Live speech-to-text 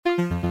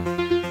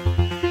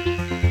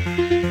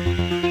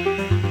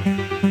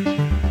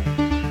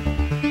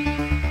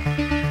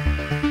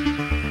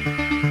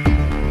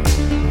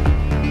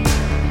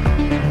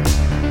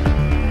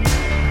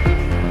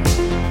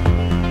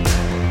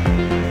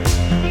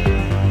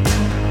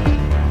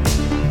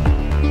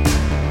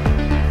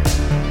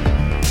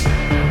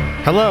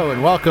Hello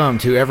and welcome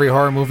to Every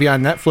Horror Movie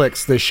on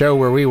Netflix, the show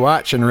where we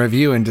watch and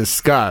review and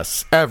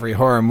discuss every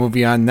horror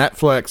movie on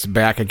Netflix.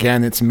 Back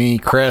again, it's me,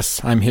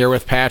 Chris. I'm here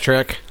with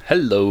Patrick.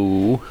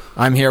 Hello.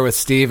 I'm here with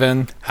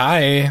Steven.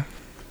 Hi.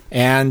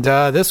 And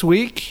this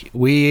week,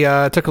 we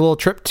took a little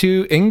trip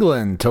to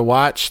England to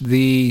watch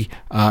the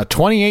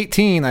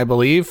 2018, I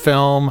believe,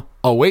 film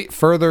Await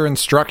Further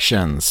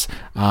Instructions.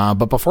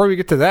 But before we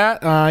get to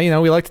that,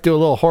 we like to do a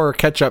little horror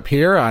catch-up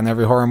here on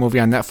Every Horror Movie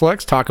on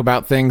Netflix, talk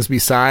about things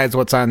besides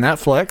what's on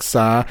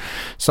Netflix.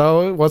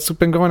 So what's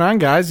been going on,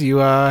 guys?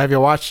 Have you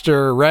watched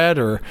or read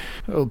or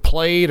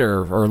played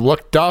or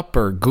looked up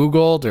or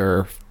Googled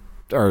or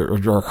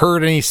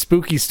heard any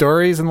spooky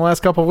stories in the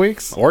last couple of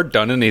weeks? Or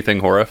done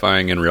anything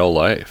horrifying in real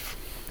life?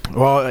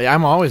 Well,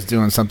 I'm always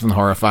doing something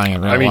horrifying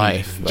in real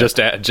life. But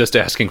just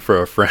asking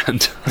for a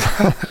friend.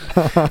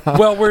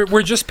 Well,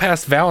 we're just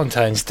past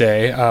Valentine's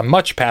Day,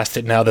 much past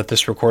it now that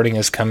this recording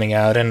is coming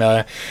out, and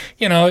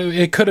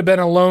it could have been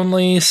a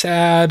lonely,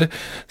 sad,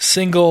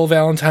 single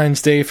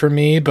Valentine's Day for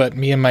me, but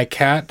me and my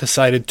cat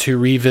decided to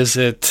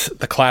revisit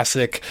the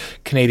classic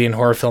Canadian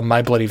horror film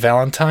My Bloody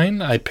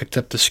Valentine. I picked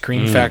up the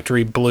Scream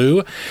Factory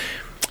Blue.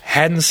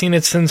 Hadn't seen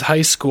it since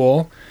high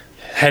school.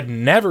 Had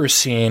never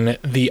seen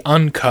the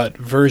uncut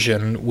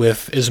version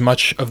with as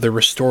much of the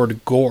restored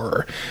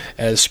gore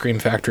as Scream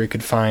Factory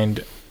could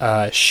find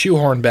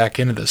shoehorned back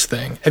into this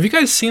thing. Have you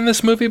guys seen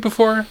this movie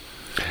before?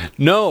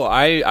 No,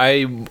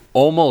 I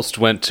almost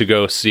went to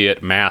go see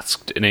it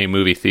masked in a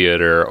movie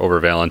theater over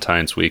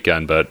Valentine's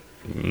weekend, but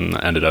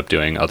ended up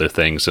doing other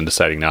things and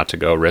deciding not to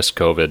go risk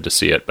COVID to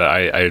see it. But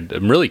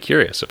I'm really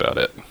curious about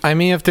it. I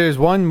mean, if there's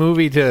one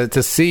movie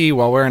to see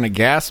while wearing a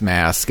gas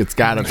mask, it's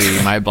got to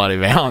be My Bloody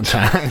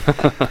Valentine.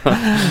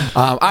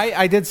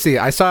 I did see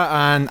it. I saw it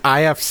on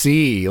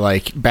IFC,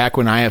 like back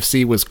when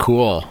IFC was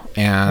cool.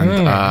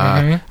 And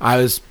I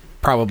was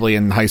probably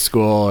in high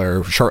school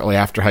or shortly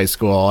after high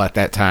school at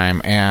that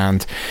time.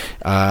 And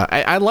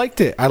I liked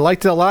it. I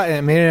liked it a lot, and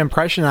it made an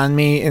impression on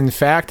me. In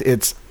fact,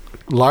 it's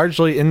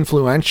largely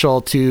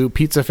influential to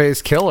Pizza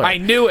Face Killer. I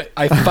knew it.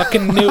 I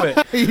fucking knew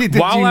it.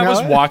 While I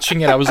was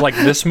watching it, I was like,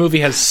 this movie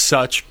has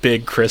such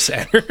big Chris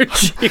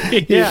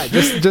energy. Yeah,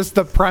 just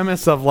the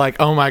premise of like,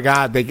 oh my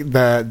god,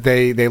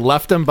 they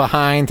left him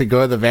behind to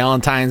go to the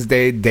Valentine's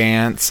Day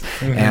dance,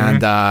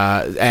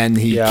 and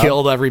he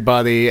killed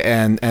everybody,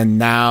 and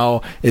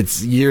now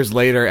it's years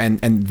later,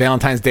 and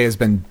Valentine's Day has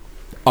been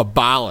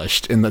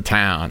abolished in the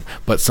town,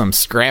 but some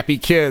scrappy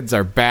kids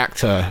are back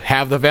to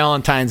have the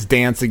Valentine's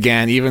dance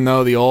again, even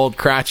though the old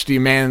crotchety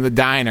man in the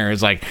diner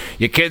is like,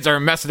 you kids are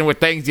messing with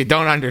things you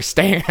don't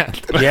understand.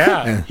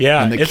 And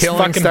the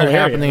killings start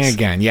happening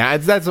again.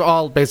 That's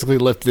all basically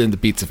lifted into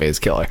Pizza Face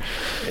Killer.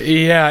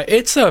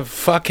 It's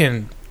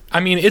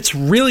it's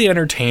really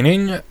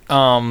entertaining.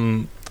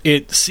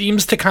 It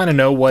seems to kind of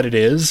know what it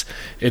is,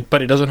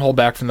 but it doesn't hold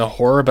back from the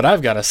horror. But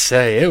I've got to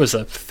say, it was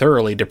a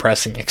thoroughly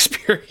depressing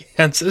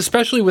experience,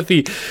 especially with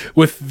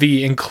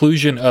the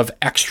inclusion of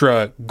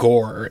extra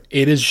gore.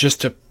 It is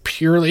just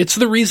it's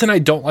the reason I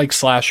don't like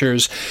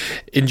slashers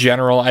in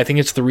general. I think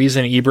it's the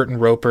reason Siskel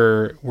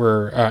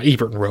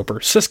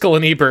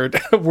and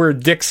Ebert were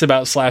dicks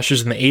about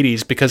slashers in the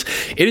 80s, because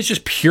it is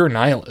just pure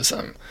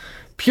nihilism.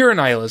 Pure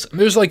nihilism.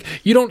 There's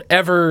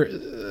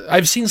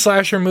I've seen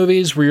slasher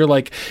movies where you're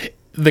like,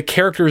 the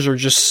characters are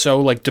just so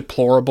like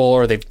deplorable,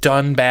 or they've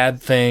done bad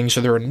things,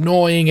 or they're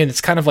annoying, and it's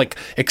kind of like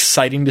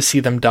exciting to see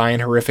them die in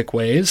horrific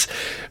ways.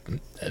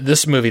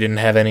 This movie didn't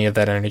have any of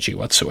that energy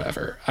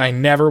whatsoever. I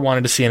never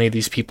wanted to see any of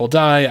these people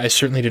die. I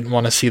certainly didn't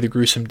want to see the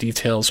gruesome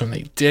details when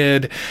they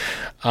did.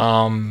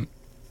 I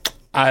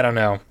don't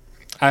know.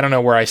 I don't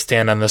know where I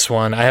stand on this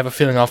one. I have a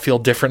feeling I'll feel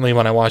differently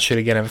when I watch it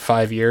again in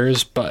 5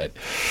 years, but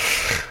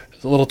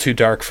it's a little too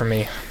dark for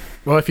me.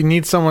 Well, if you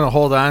need someone to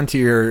hold on to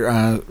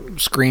your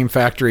Scream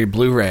Factory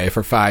Blu-ray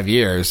for 5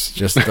 years,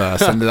 just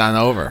send it on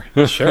over.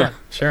 Sure.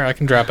 I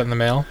can drop it in the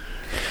mail.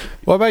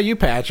 What about you,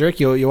 Patrick?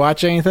 You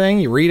watch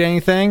anything? You read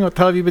anything? What the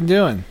hell have you been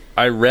doing?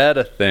 I read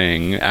a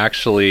thing,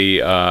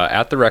 actually,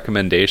 at the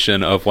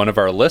recommendation of one of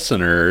our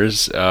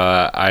listeners.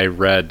 I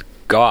read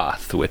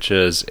Goth, which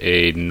is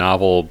a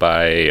novel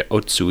by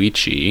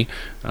Otsuichi,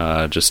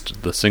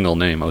 just the single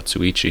name,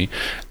 Otsuichi.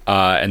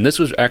 And this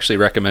was actually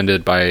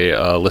recommended by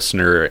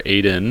listener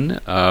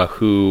Aiden,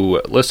 who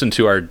listened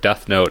to our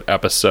Death Note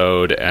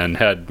episode and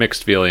had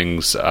mixed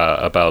feelings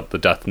about the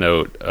Death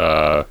Note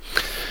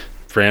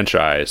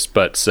franchise,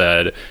 but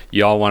said,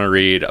 y'all want to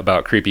read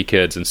about creepy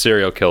kids and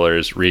serial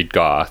killers, read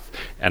Goth.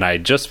 And I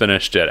just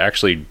finished it,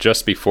 actually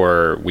just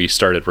before we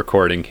started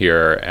recording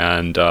here,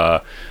 and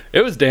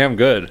it was damn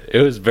good.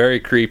 It was very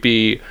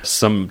creepy.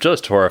 Some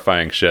just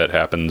horrifying shit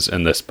happens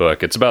in this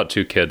book. It's about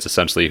two kids,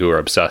 essentially, who are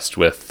obsessed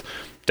with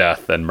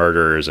death and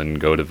murders and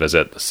go to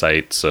visit the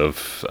sites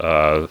of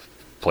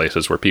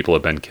places where people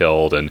have been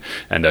killed and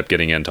end up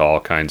getting into all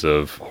kinds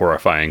of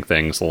horrifying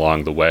things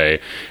along the way.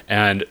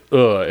 And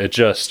it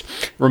just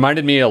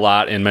reminded me a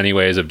lot in many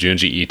ways of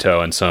Junji Ito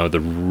and some of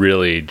the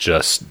really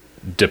just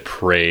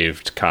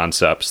depraved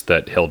concepts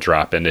that he'll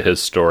drop into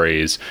his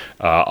stories,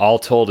 all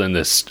told in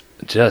this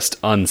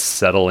just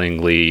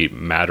unsettlingly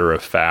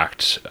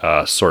matter-of-fact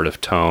sort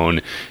of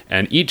tone.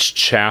 And each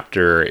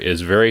chapter is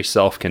very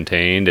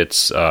self-contained. It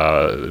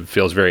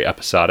feels very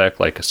episodic,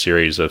 like a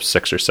series of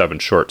 6 or 7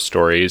 short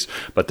stories,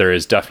 but there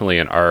is definitely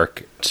an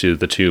arc to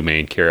the 2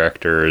 main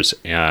characters,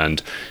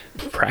 and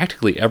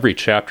practically every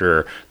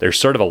chapter there's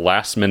sort of a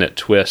last-minute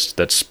twist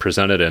that's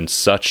presented in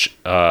such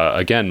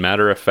again,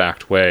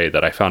 matter-of-fact way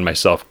that I found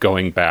myself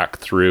going back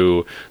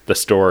through the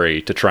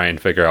story to try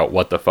and figure out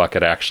what the fuck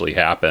had actually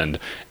happened.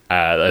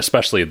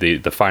 Especially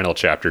the final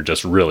chapter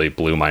just really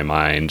blew my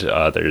mind.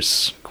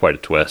 There's quite a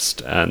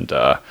twist, and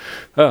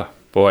oh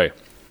boy,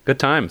 good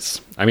times.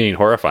 I mean,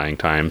 horrifying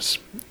times,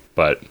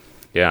 but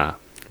yeah,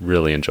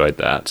 really enjoyed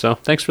that. So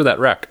thanks for that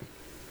rec,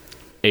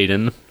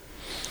 Aiden.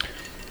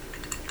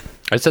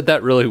 I said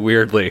that really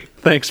weirdly.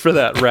 Thanks for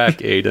that rec,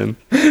 Aiden.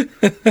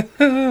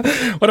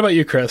 What about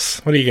you, Chris?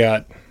 What do you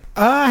got?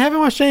 I haven't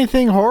watched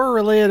anything horror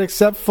related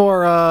except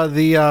for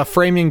the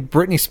Framing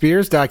Britney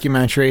Spears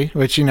documentary,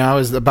 which,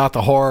 is about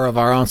the horror of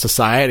our own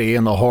society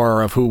and the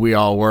horror of who we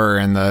all were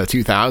in the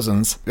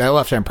 2000s. That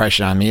left an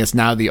impression on me. It's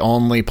now the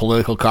only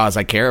political cause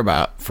I care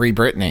about. Free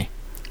Britney.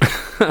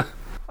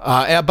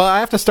 But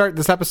I have to start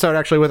this episode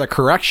actually with a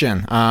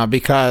correction,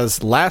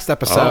 because last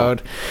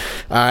episode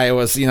I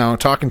was,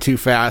 talking too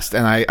fast,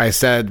 and I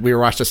said we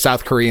watched a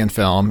South Korean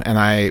film, and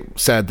I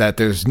said that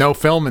there's no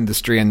film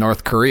industry in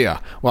North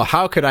Korea. Well,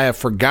 how could I have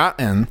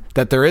forgotten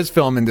that there is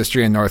film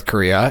industry in North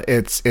Korea?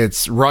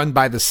 It's run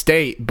by the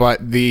state,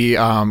 but the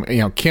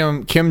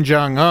Kim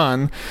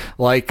Jong-un,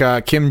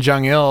 like Kim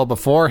Jong-il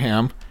before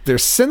him, they're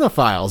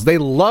cinephiles. They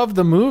love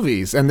the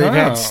movies, and they've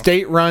had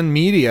state-run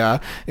media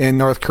in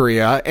North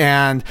Korea.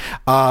 And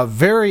a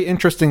very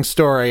interesting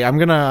story.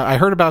 I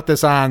heard about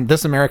this on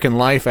This American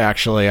Life,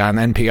 actually, on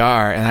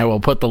NPR, and I will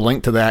put the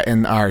link to that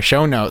in our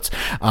show notes.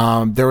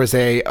 There was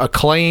a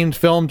acclaimed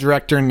film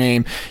director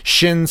named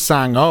Shin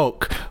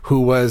Sang-ok,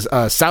 who was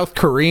a South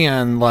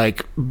Korean,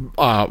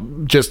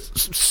 just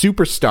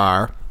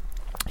superstar.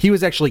 He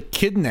was actually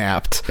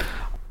kidnapped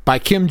by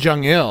Kim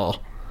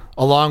Jong-il,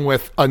 along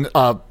with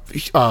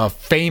a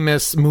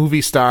famous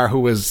movie star who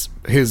was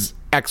his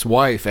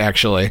ex-wife,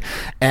 actually,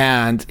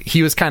 and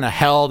he was kind of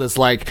held as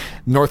like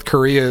North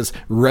Korea's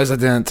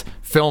resident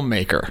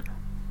filmmaker.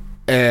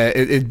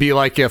 It'd be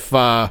like if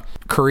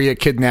Korea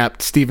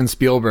kidnapped Steven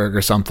Spielberg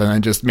or something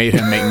and just made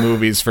him make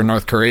movies for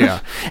North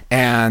Korea.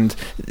 And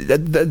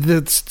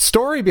the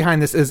story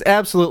behind this is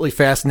absolutely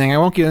fascinating. I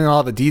won't get into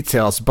all the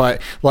details,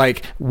 but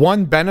like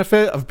one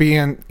benefit of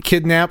being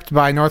kidnapped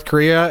by North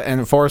Korea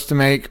and forced to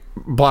make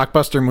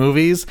blockbuster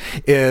movies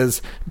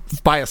is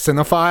by a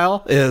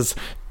cinephile is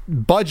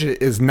budget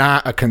is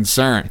not a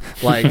concern.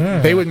 Like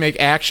they would make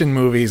action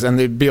movies and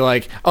they'd be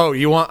like, oh,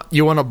 you want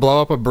to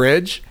blow up a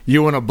bridge?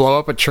 You want to blow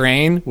up a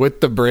train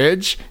with the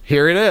bridge?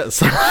 Here it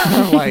is.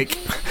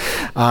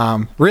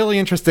 Really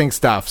interesting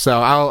stuff.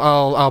 So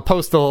I'll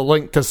post a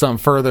link to some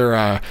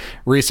further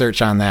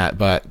research on that,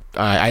 but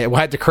I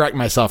had to correct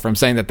myself from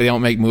saying that they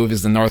don't make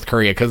movies in North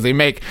Korea, because they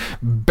make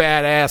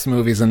badass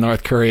movies in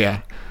North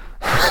Korea.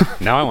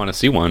 Now I want to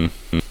see one.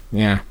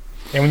 Yeah.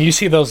 And when you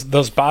see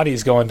those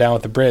bodies going down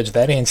with the bridge,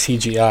 that ain't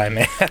CGI,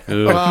 man.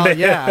 Well,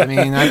 yeah, I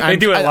mean, they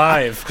do it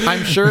live.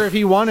 I'm sure if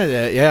he wanted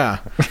it, yeah.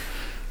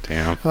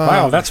 Damn.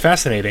 Wow, that's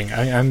fascinating.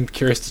 I'm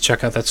curious to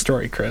check out that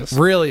story, Chris.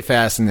 Really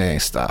fascinating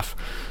stuff.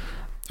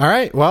 All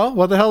right, well,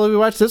 what the hell did we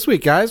watch this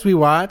week, guys? We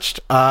watched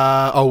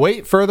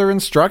Await Further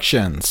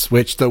Instructions,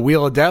 which the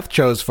Wheel of Death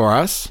chose for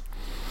us.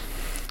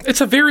 It's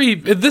a very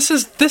this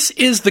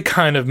is the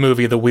kind of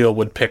movie the Wheel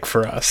would pick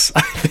for us,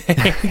 I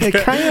think.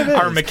 It kind of is.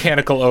 Our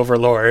mechanical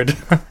overlord.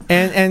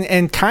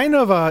 and kind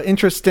of a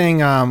interesting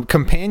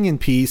companion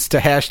piece to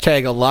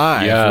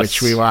 #Alive, yes,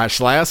 which we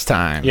watched last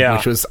time,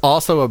 which was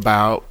also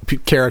about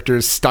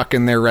characters stuck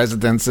in their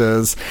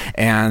residences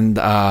and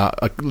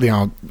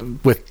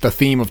with the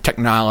theme of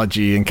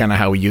technology and kind of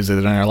how we use it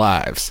in our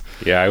lives.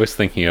 Yeah, I was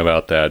thinking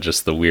about that,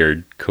 just the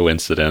weird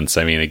coincidence.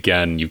 I mean,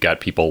 again, you've got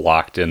people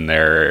locked in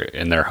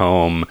their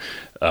home,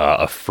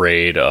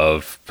 afraid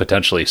of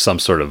potentially some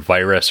sort of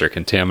virus or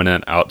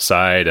contaminant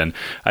outside, and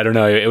I don't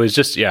know, it was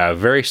just a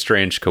very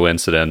strange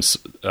coincidence,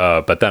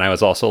 but then I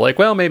was also like,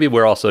 well, maybe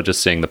we're also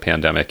just seeing the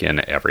pandemic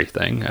in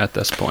everything at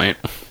this point.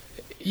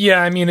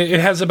 Yeah, I mean, it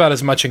has about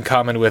as much in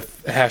common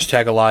with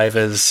 #Alive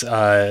as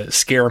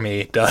Scare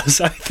Me does,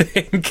 I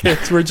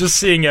think. We're just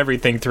seeing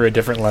everything through a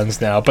different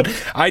lens now. But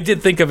I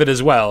did think of it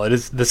as well.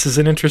 This is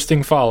an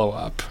interesting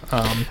follow-up.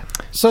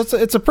 So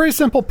it's a pretty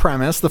simple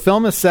premise. The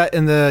film is set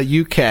in the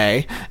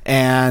UK,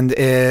 and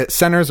it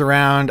centers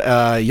around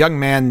a young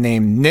man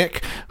named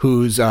Nick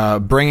who's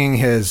bringing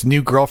his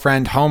new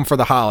girlfriend home for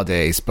the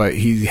holidays, but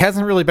he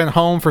hasn't really been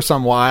home for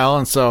some while,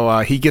 and so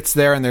he gets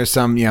there, and there's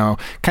some,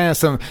 kind of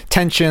some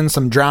tension,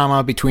 some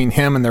drama between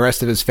him and the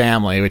rest of his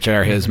family, which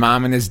are his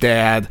mom and his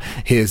dad's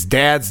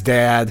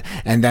dad,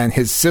 and then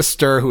his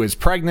sister who is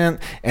pregnant,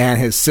 and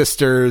his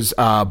sister's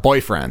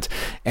boyfriend.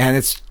 And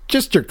it's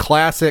just your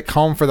classic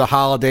home for the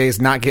holidays,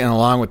 not getting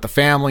along with the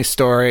family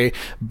story.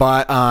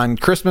 But on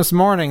Christmas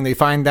morning, they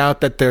find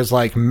out that there's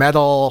like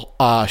metal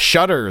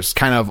shutters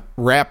kind of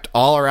wrapped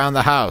all around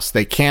the house.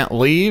 They can't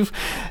leave.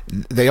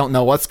 They don't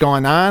know what's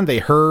going on. They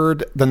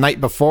heard the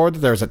night before that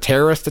there's a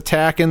terrorist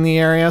attack in the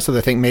area, so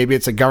they think maybe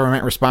it's a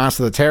government response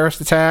to the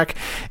terrorist attack.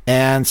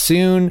 And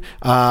soon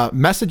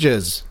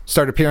messages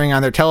start appearing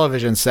on their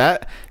television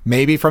set,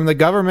 maybe from the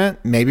government,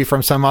 maybe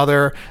from some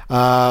other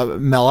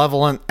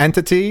malevolent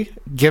entity,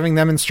 giving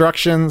them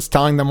instructions,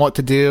 telling them what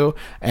to do,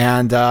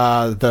 and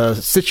the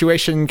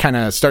situation kind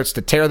of starts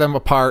to tear them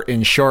apart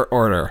in short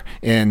order,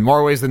 in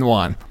more ways than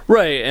one.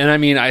 Right, and I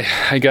mean,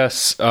 I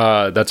guess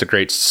that's a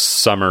great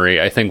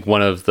summary. I think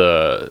one of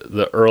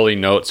the early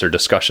notes or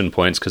discussion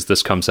points, because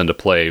this comes into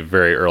play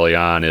very early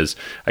on, is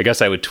I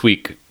guess I would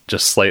tweak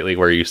just slightly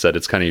where you said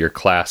it's kind of your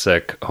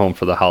classic home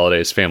for the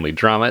holidays family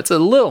drama. It's a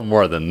little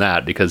more than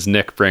that, because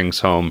Nick brings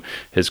home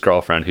his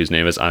girlfriend, whose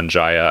name is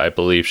Anjaya. I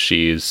believe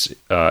she's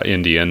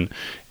Indian,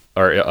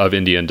 or of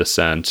Indian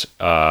descent.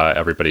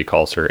 Everybody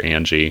calls her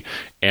Angie.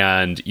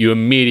 And you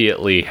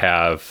immediately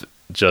have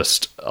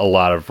just a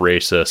lot of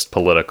racist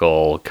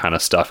political kind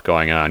of stuff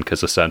going on,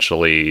 because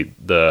essentially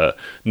the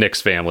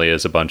Nick's family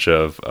is a bunch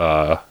of,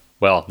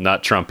 well,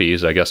 not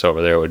Trumpies. I guess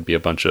over there would be a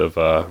bunch of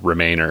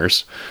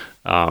Remainers.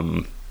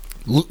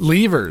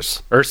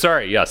 Leavers. Or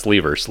sorry, yes,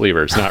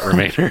 Leavers, not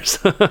Remainers.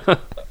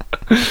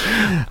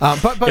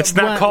 But it's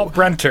not called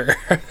Brenter.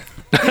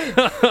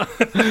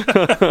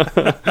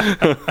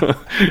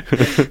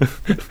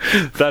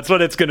 That's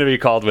what it's going to be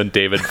called when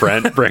David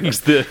Brent brings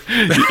the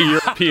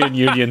European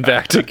Union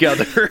back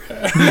together.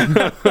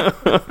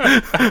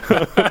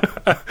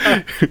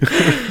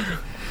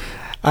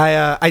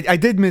 I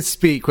did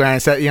misspeak when I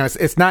said,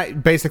 it's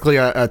not basically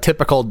a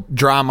typical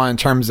drama in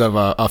terms of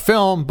a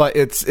film, but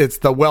it's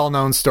the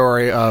well-known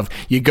story of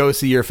you go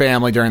see your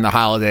family during the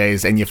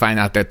holidays and you find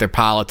out that their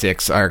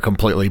politics are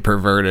completely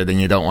perverted and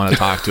you don't want to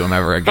talk to them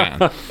ever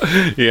again.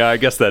 Yeah, I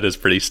guess that is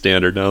pretty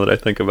standard now that I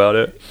think about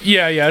it.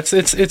 Yeah, it's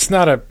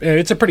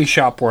a pretty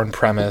shop-worn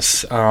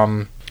premise.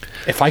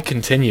 If I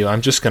continue,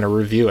 I'm just going to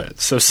review it,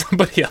 so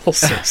somebody else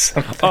says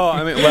something.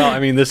 I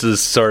mean, this is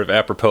sort of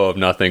apropos of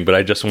nothing, but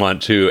I just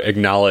want to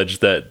acknowledge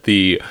that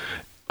the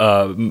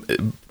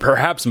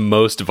perhaps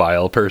most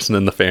vile person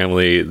in the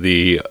family,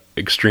 the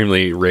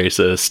extremely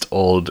racist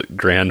old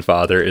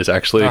grandfather, is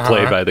actually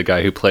played by the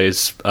guy who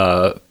plays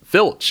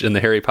Filch in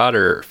the Harry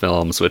Potter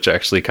films, which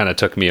actually kind of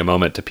took me a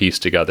moment to piece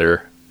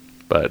together.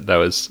 But that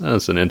was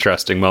an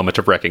interesting moment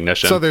of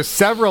recognition. So there's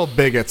several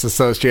bigots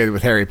associated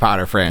with Harry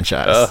Potter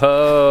franchise.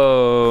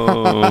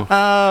 Oh.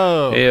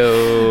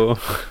 Ew.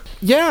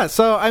 Yeah,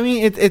 so I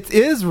mean, it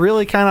is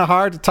really kind of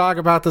hard to talk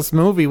about this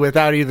movie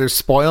without either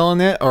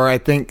spoiling it or I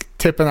think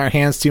tipping our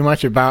hands too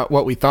much about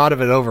what we thought of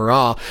it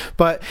overall.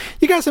 But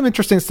you got some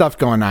interesting stuff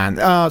going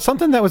on.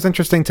 Something that was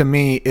interesting to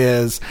me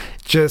is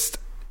just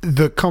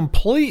the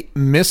complete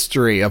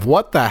mystery of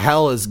what the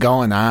hell is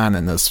going on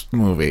in this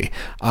movie.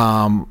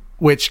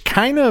 Which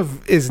kind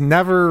of is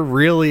never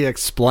really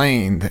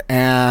explained,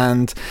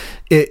 and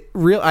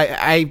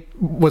I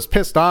was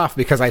pissed off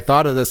because I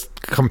thought of this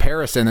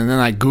comparison, and then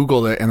I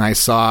Googled it and I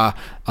saw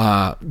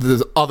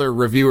the other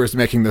reviewers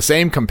making the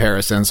same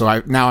comparison.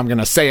 So now I'm going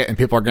to say it, and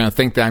people are going to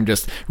think that I'm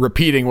just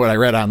repeating what I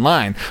read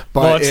online.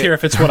 But let's hear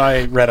if it's what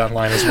I read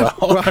online as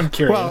well. I'm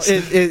curious.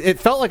 Well, it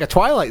felt like a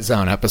Twilight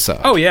Zone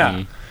episode. Oh yeah.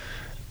 Mm-hmm.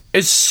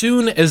 As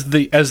soon as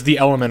the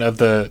element of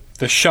the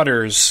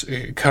shutters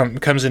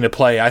comes into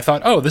play, I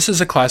thought, oh, this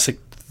is a classic.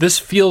 This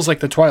feels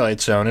like the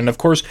Twilight Zone. And of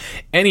course,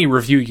 any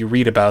review you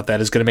read about that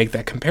is going to make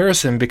that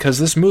comparison, because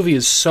this movie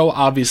is so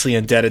obviously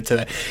indebted to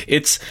that.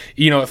 It's,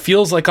 it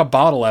feels like a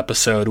bottle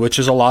episode, which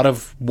is a lot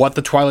of what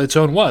the Twilight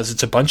Zone was.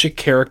 It's a bunch of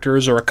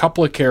characters, or a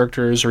couple of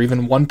characters, or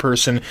even one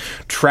person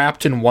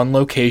trapped in one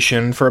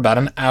location for about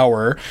an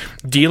hour,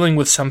 dealing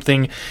with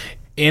something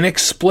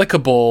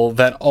inexplicable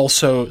that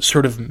also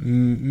sort of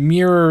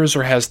mirrors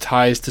or has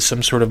ties to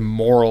some sort of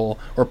moral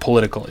or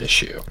political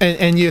issue.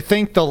 And you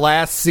think the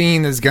last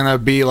scene is going to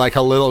be like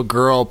a little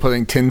girl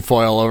putting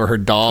tinfoil over her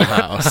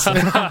dollhouse.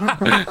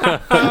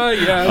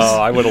 Yes. Oh,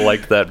 I would have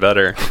liked that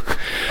better.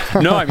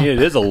 No, I mean,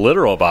 it is a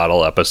literal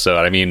bottle episode.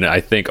 I mean, I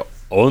think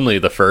only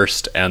the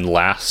first and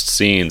last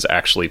scenes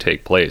actually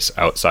take place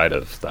outside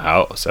of the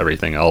house.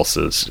 Everything else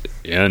is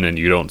in, and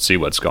you don't see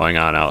what's going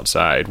on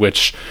outside,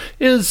 which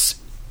is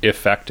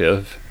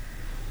effective.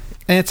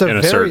 And it's a in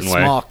a very certain way.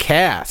 small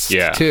cast,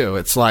 too.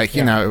 It's like,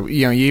 you know,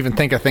 you even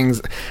think of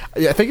things.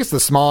 I think it's the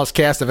smallest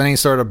cast of any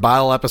sort of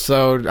bottle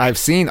episode I've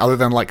seen, other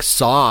than like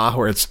Saw,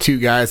 where it's 2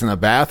 guys in a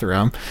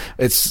bathroom.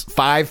 It's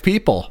 5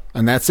 people,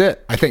 and that's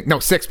it. I think, no,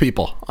 6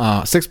 people.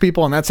 6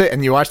 people, and that's it.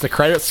 And you watch the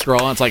credits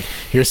scroll, and it's like,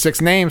 here's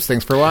 6 names.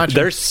 Thanks for watching.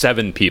 There's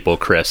 7 people,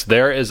 Chris.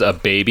 There is a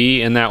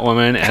baby in that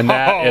woman, and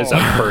that is a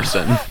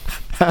person.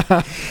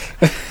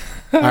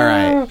 All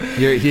right,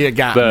 you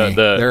got me.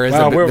 There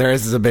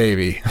is a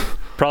baby.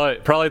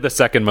 Probably the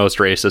second most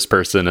racist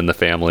person in the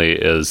family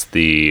is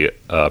the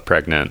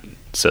pregnant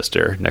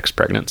sister, next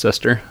pregnant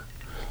sister.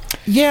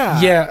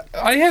 Yeah.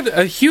 I had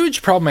a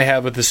huge problem I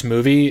had with this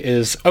movie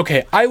is,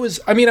 okay, I was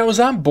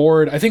on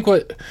board. I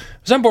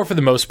was on board for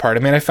the most part. I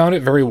mean, I found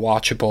it very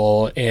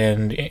watchable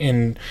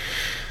and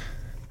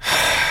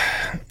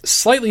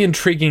slightly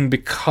intriguing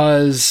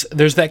because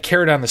there's that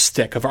carrot on the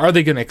stick of, are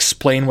they going to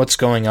explain what's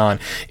going on?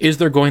 Is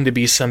there going to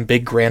be some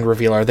big grand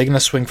reveal? Are they going to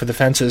swing for the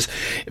fences?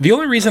 The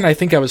only reason I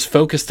think I was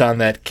focused on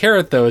that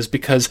carrot, though, is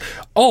because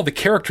all the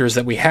characters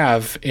that we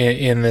have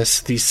in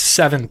these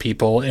 7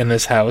 people in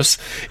this house,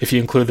 if you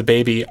include the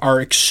baby,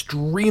 are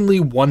extremely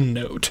one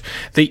note.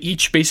 They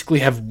each basically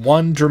have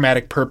one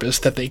dramatic purpose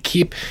that they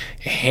keep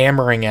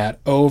hammering at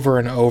over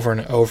and over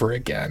and over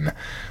again.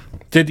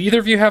 Did either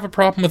of you have a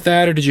problem with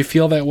that, or did you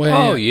feel that way?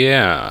 Oh,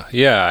 yeah.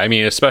 Yeah, I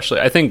mean, especially,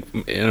 I think,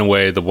 in a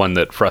way, the one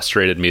that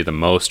frustrated me the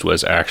most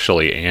was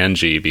actually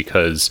Angie,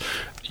 because,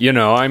 you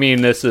know, I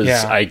mean, this is,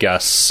 I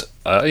guess,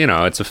 you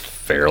know, it's a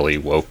fairly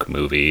woke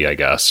movie, I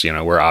guess. You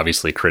know, we're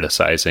obviously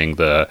criticizing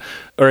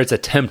or it's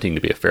attempting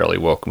to be a fairly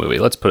woke movie.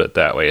 Let's put it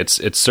that way.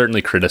 It's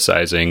certainly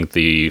criticizing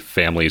the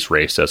family's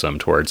racism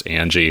towards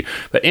Angie.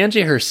 But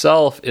Angie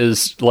herself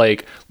is,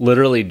 like,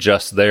 literally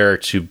just there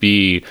to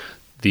be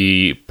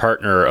the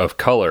partner of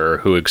color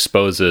who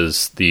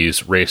exposes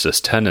these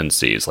racist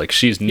tendencies. Like,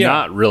 she's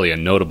not really a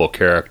notable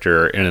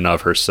character in and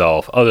of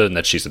herself, other than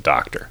that she's a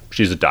doctor.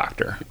 She's a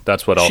doctor.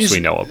 That's what else we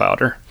know about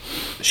her.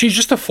 She's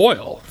just a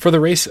foil for the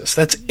racists.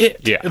 That's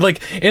it. Yeah.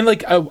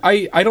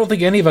 I don't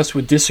think any of us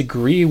would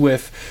disagree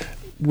with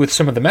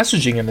some of the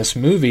messaging in this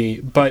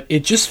movie, but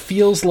it just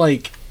feels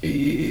like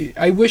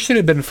I wish it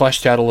had been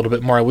fleshed out a little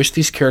bit more. I wish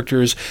these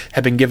characters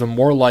had been given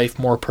more life,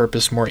 more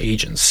purpose, more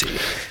agency.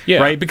 Yeah.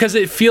 Right? Because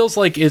it feels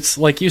like it's,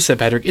 like you said,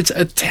 Patrick, it's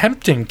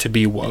attempting to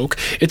be woke.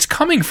 It's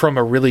coming from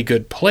a really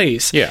good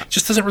place. Yeah. It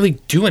just doesn't really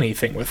do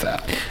anything with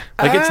that.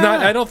 Like, it's not,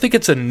 I don't think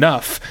it's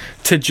enough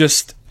to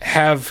just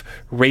have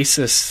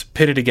racists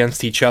pitted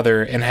against each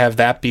other and have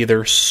that be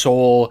their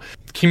sole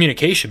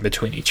communication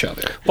between each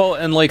other. Well,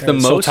 and like the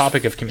most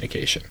topic of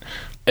communication.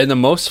 And the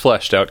most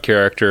fleshed out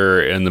character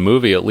in the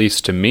movie, at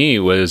least to me,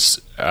 was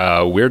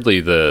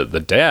weirdly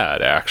the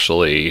dad,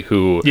 actually,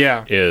 who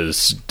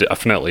is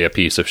definitely a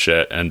piece of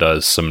shit and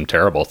does some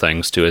terrible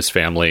things to his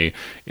family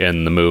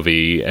in the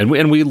movie. And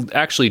we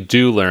actually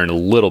do learn a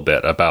little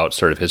bit about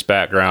sort of his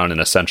background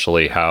and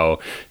essentially how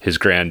his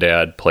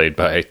granddad, played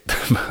by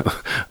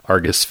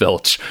Argus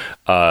Filch,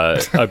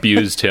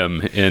 abused him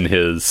in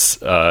his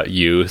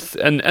youth.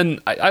 And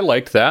I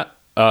liked that.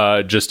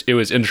 It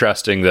was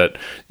interesting that,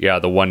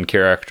 the one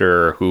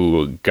character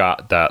who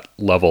got that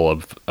level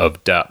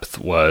of depth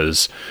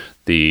was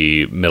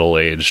the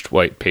middle-aged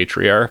white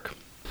patriarch.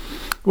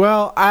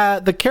 Well,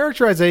 the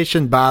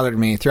characterization bothered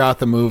me throughout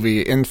the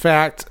movie. In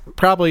fact,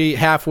 probably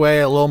a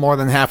little more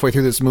than halfway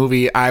through this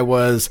movie, I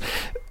was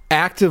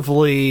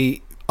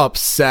actively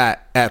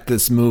upset at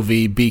this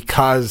movie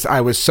because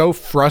I was so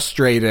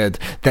frustrated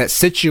that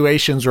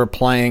situations were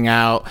playing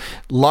out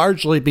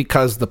largely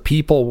because the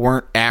people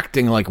weren't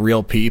acting like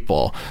real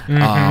people.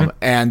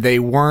 And they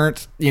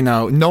weren't,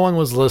 no one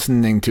was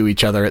listening to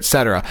each other,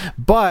 etc.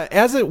 But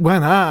as it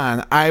went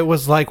on, I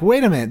was like,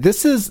 wait a minute,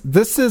 this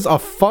is a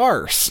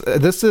farce.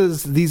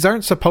 These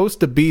aren't supposed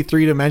to be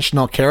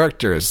 3-dimensional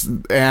characters.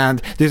 And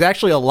there's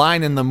actually a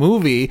line in the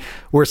movie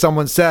where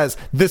someone says,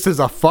 "This is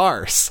a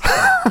farce."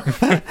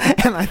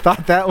 And I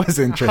thought that was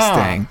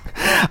interesting.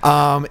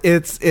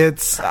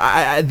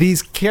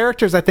 These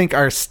characters, I think,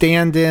 are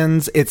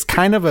stand-ins. It's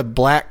kind of a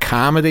black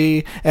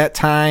comedy at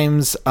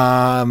times,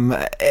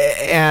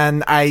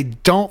 and I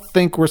don't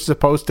think we're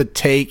supposed to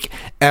take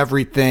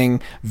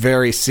everything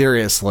very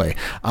seriously.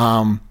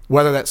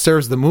 Whether that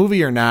serves the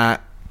movie or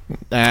not,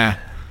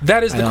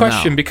 that is the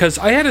question, because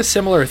I had a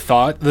similar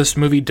thought. This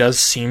movie does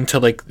seem to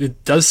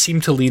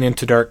lean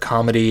into dark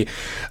comedy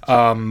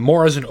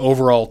more as an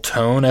overall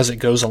tone as it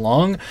goes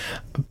along.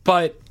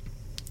 But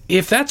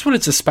if that's what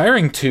it's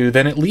aspiring to,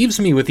 then it leaves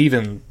me with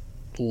even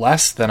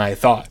less than I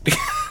thought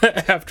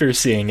after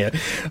seeing it.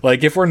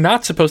 Like, if we're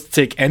not supposed to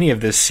take any of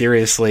this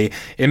seriously,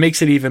 it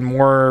makes it even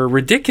more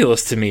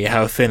ridiculous to me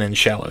how thin and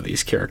shallow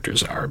these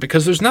characters are,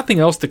 because there's nothing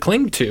else to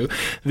cling to.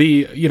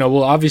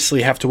 We'll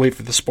obviously have to wait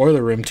for the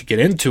spoiler room to get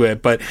into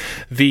it, but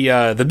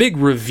the big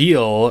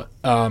reveal,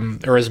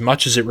 or as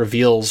much as it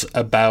reveals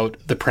about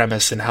the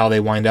premise and how they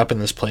wind up in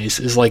this place,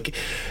 is like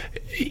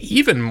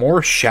even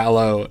more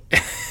shallow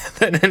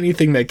than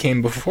anything that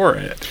came before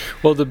it.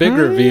 Well, the big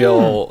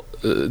reveal,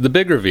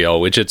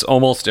 which it's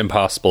almost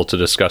impossible to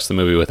discuss the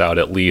movie without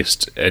at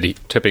least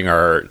tipping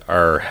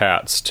our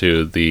hats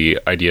to the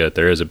idea that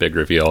there is a big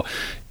reveal,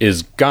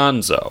 is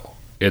gonzo.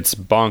 It's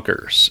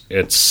bonkers.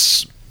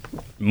 It's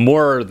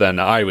more than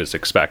I was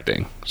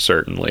expecting,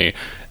 certainly.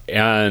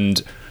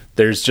 And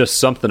there's just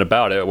something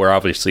about it. We're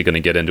obviously going to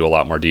get into a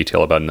lot more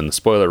detail about it in the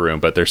spoiler room,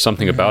 but there's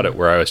something about it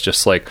where I was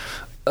just like,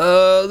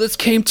 this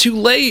came too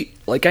late.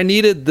 Like, I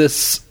needed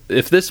this.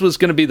 If this was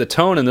going to be the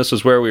tone and this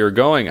was where we were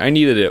going, I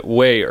needed it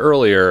way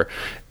earlier.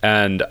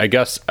 And I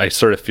guess I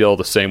sort of feel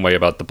the same way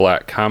about the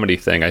black comedy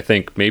thing. I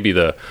think maybe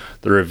the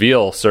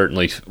reveal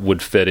certainly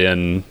would fit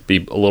in,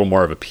 be a little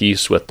more of a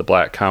piece with the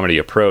black comedy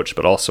approach,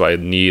 but also I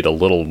need a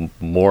little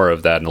more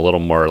of that and a little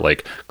more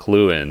like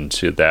clue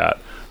into that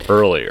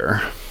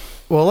earlier.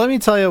 Well, let me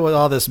tell you what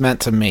all this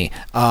meant to me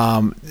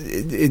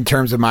in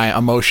terms of my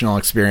emotional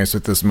experience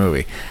with this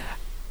movie.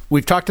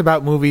 We've talked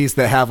about movies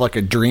that have like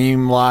a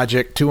dream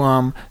logic to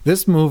them.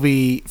 This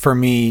movie, for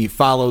me,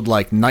 followed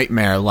like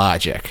nightmare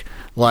logic.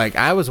 Like,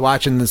 I was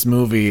watching this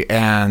movie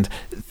and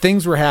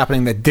things were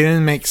happening that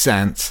didn't make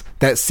sense,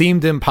 that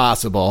seemed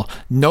impossible.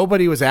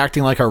 Nobody was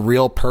acting like a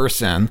real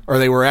person, or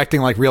they were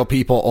acting like real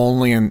people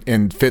only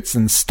in fits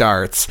and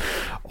starts.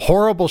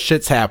 Horrible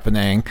shit's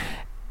happening.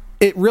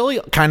 It really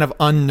kind of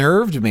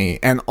unnerved me,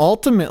 and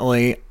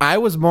ultimately, I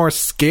was more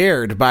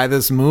scared by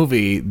this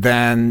movie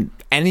than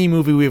any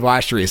movie we've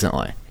watched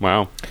recently.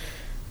 Wow.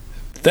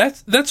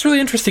 That's really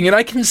interesting, and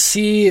I can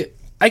see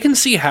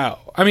how.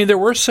 I mean, there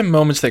were some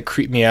moments that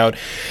creeped me out.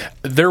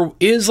 There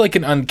is like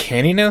an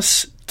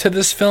uncanniness to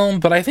this film,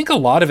 but I think a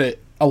lot of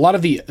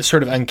the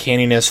sort of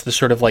uncanniness, the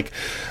sort of like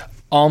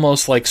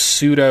almost like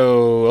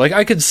pseudo, like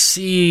I could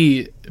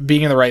see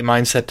being in the right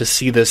mindset to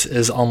see this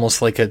as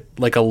almost like a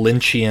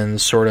Lynchian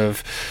sort of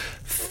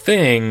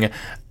thing.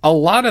 A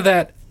lot of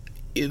that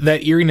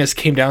eeriness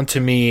came down to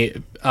me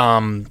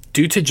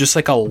due to just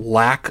like a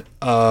lack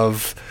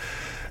of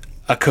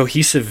a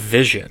cohesive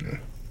vision.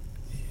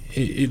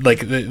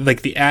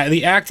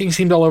 The acting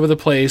seemed all over the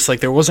place.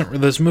 Like,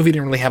 this movie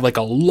didn't really have like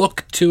a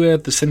look to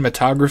it. The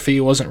cinematography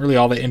wasn't really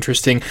all that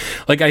interesting.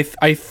 Like, I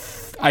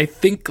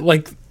think,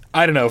 like,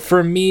 I don't know,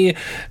 for me,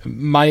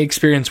 my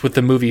experience with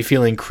the movie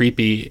feeling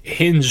creepy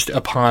hinged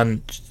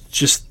upon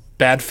just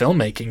bad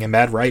filmmaking and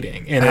bad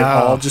writing, and it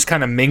all just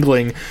kind of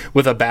mingling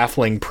with a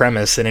baffling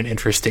premise in an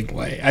interesting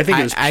way. I think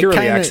it was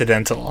purely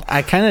accidental.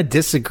 I kind of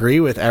disagree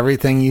with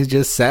everything you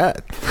just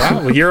said.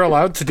 Wow, well, you're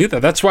allowed to do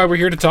that. That's why we're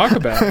here to talk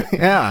about it.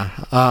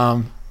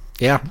 Yeah.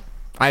 Yeah.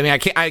 I mean,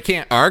 I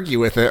can't argue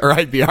with it, or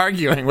I'd be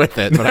arguing with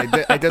it,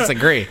 but I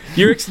disagree.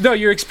 Your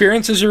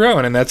experience is your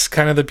own, and that's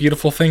kind of the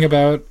beautiful thing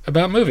about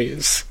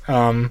movies.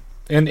 And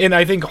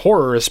I think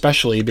horror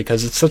especially,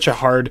 because it's such a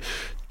hard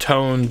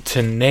tone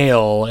to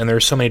nail, and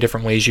there's so many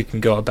different ways you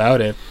can go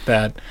about it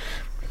that,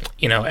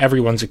 you know,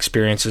 everyone's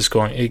experience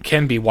it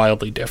can be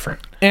wildly different.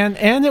 And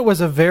it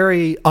was a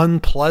very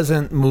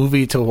unpleasant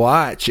movie to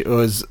watch. It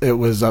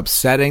was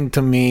upsetting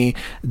to me.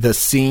 The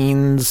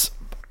scenes,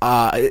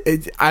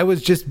 I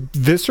was just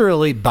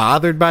viscerally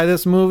bothered by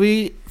this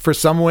movie for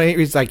some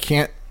ways I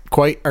can't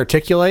quite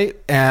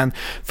articulate, and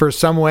for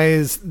some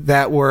ways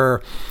that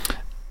were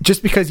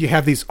just because you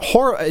have these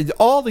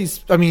all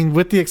these, I mean,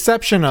 with the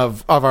exception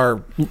of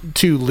our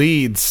two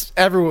leads,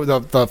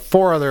 the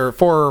four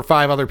or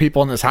five other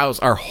people in this house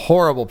are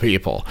horrible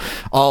people,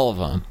 all of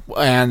them,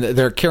 and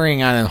they're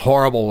carrying on in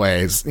horrible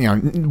ways. You know,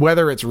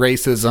 whether it's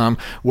racism,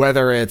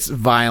 whether it's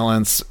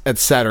violence,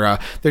 etc.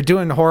 They're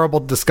doing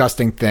horrible,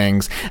 disgusting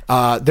things.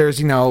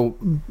 There's, you know,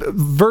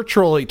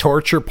 virtually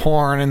torture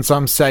porn in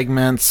some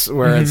segments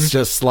where it's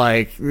just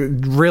like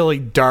really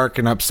dark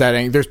and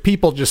upsetting. There's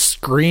people just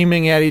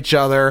screaming at each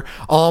other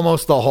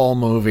almost the whole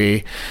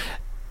movie,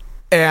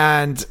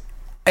 and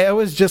it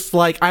was just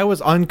like I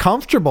was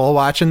uncomfortable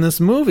watching this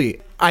movie.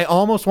 I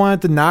almost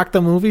wanted to knock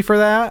the movie for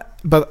that,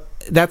 but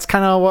that's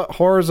kind of what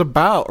horror's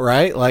about,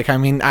 right? Like, I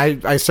mean,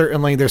 I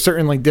certainly, there's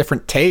certainly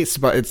different tastes,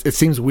 but it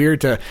seems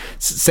weird to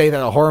say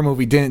that a horror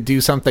movie didn't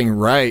do something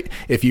right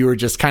if you were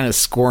just kind of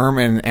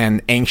squirming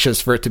and anxious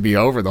for it to be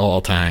over the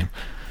whole time.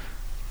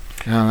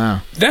 I don't know.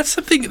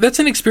 That's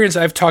an experience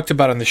I've talked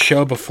about on the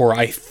show before,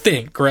 I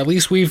think, or at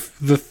least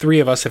the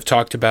three of us have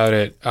talked about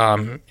it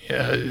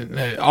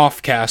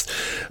off cast.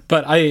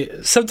 But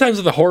sometimes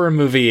with a horror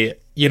movie,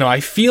 you know, I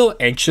feel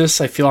anxious.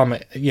 I feel I'm,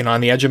 you know,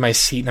 on the edge of my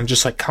seat, and I'm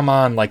just like, come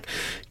on, like,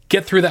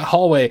 get through that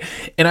hallway.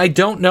 And I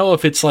don't know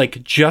if it's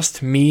like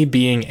just me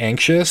being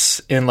anxious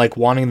and like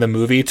wanting the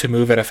movie to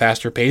move at a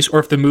faster pace, or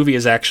if the movie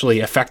is actually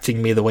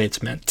affecting me the way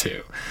it's meant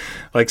to.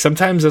 Like,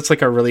 sometimes it's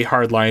like a really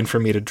hard line for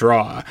me to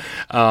draw.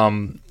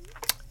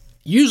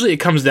 Usually it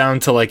comes down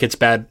to like, it's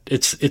bad.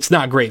 It's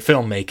not great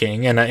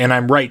filmmaking, and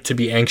I'm right to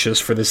be anxious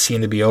for this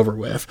scene to be over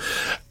with.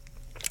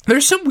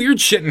 There's some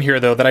weird shit in here,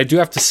 though, that I do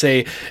have to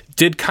say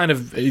did kind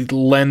of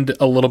lend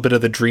a little bit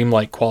of the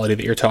dreamlike quality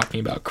that you're talking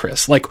about,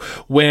 Chris. Like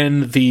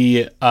when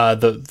the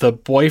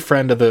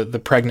boyfriend of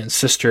the pregnant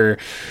sister,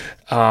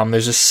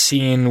 there's a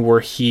scene where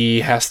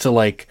he has to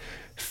like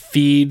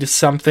feed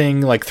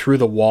something like through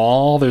the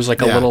wall. There's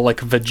like a little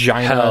like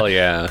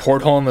vagina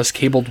porthole in this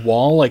cabled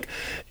wall, like,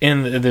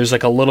 and there's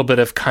like a little bit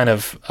of kind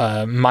of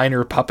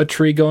minor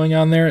puppetry going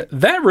on there.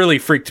 That really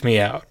freaked me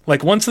out.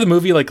 Like once the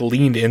movie like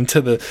leaned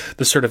into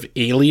the sort of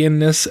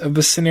alienness of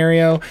the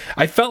scenario,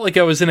 I felt like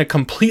I was in a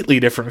completely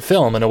different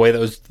film in a way that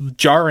was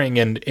jarring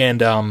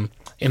and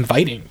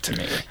inviting to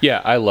me.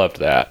 Yeah, I loved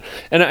that.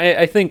 And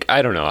I think,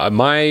 I don't know,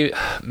 my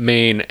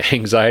main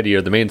anxiety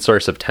or the main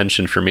source of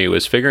tension for me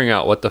was figuring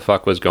out what the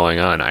fuck was going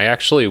on. I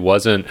actually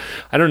wasn't,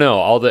 I don't know,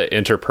 all the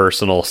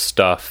interpersonal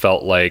stuff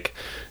felt like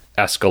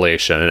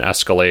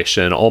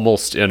escalation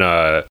almost in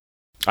a,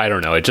 I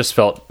don't know, it just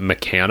felt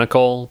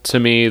mechanical to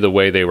me, the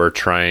way they were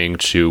trying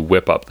to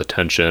whip up the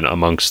tension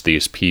amongst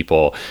these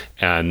people.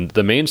 And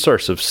the main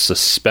source of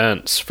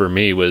suspense for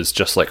me was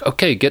just like,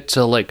 okay, get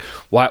to like,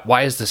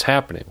 why is this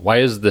happening? Why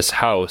is this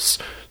house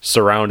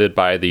surrounded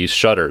by these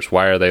shutters?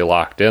 Why are they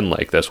locked in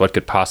like this? What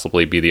could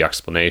possibly be the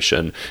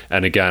explanation?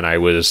 And again, I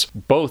was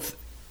both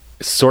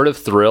sort of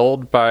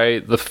thrilled by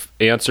the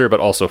answer, but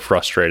also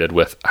frustrated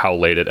with how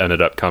late it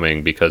ended up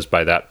coming, because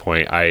by that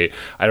point, I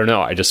don't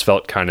know, I just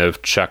felt kind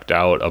of checked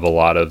out of a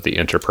lot of the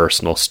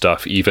interpersonal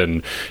stuff,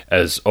 even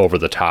as over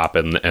the top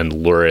and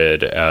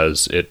lurid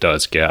as it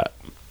does get.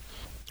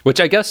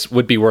 Which I guess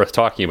would be worth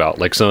talking about,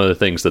 like some of the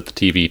things that the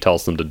TV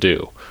tells them to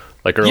do.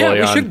 Like early on,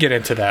 we should get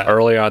into that.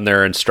 Early on,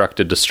 they're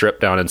instructed to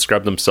strip down and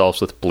scrub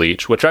themselves with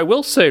bleach, which I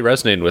will say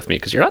resonated with me,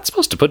 because you're not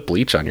supposed to put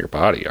bleach on your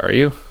body, are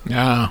you?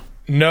 Yeah.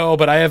 No,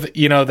 but I have,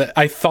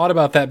 I thought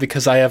about that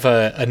because I have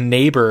a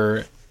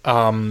neighbor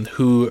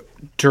who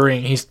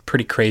he's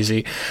pretty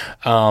crazy.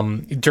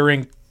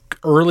 During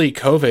early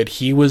COVID,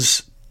 he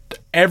was,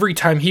 every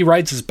time he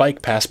rides his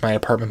bike past my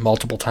apartment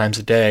multiple times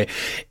a day,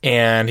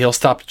 and he'll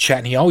stop to chat,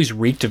 and he always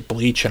reeked of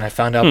bleach. And I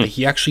found out that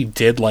he actually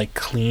did like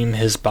clean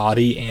his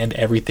body and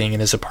everything in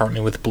his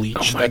apartment with bleach.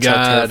 Oh my That's God.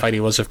 how terrified he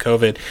was of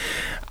COVID.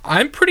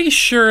 I'm pretty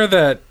sure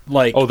that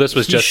like, this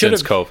was just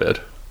since COVID.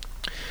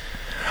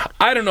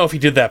 I don't know if he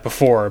did that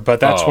before, but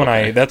that's when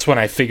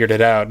I figured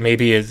it out.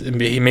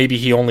 Maybe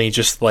he only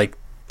just like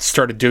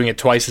started doing it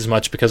twice as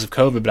much because of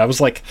COVID. But I was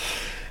like,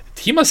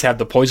 he must have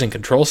the poison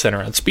control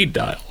center on speed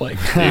dial. Like,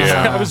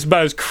 I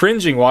was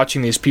cringing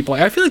watching these people.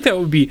 I feel like that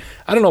would be,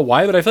 I don't know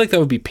why, but I feel like that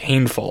would be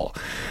painful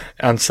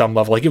on some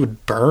level. Like it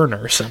would burn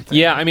or something.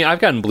 Yeah, I mean, I've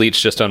gotten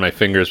bleach just on my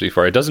fingers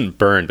before. It doesn't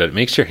burn, but it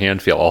makes your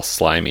hand feel all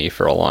slimy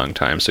for a long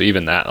time. So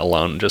even that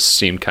alone just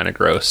seemed kind of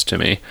gross to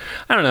me.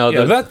 I don't know.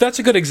 Yeah, that's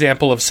a good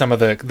example of some of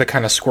the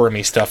kind of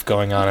squirmy stuff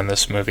going on in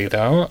this movie,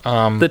 though.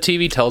 The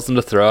TV tells them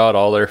to throw out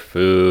all their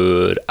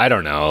food. I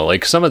don't know.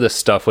 Like some of this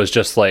stuff was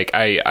just like,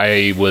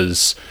 I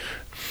was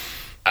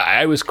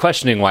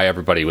questioning why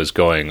everybody was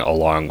going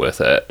along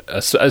with it,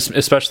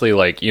 especially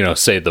like,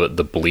 say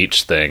the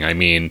bleach thing. I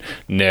mean,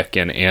 Nick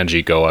and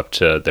Angie go up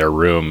to their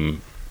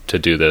room to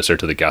do this, or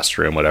to the guest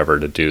room, whatever,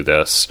 to do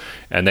this,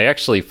 and they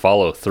actually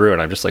follow through.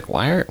 And I'm just like,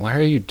 why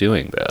are you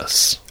doing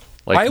this?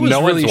 Like, I was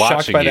no really one's shocked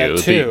watching by you.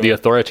 that too. The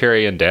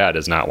authoritarian dad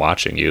is not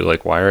watching you.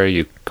 Like, why are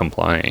you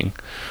complying?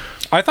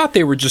 I thought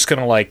they were just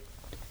gonna like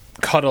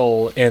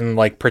cuddle and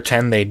like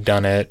pretend they'd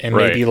done it, and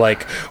maybe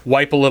like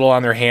wipe a little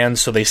on their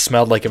hands so they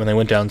smelled like it when they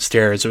went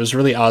downstairs. It was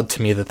really odd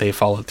to me that they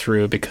followed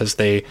through, because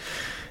they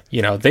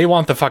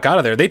want the fuck out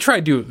of there. They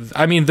tried to,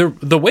 I mean,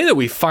 the way that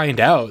we find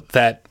out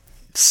that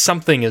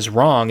something is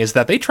wrong is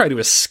that they try to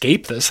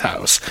escape this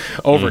house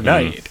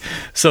overnight,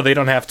 so they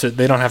don't have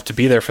to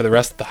be there for the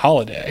rest of the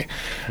holiday.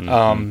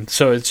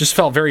 So it just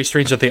felt very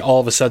strange that they all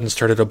of a sudden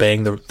started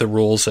obeying the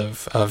rules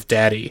of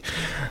Daddy.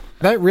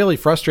 That really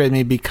frustrated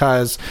me,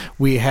 because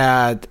we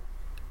had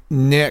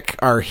Nick,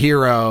 our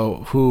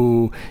hero,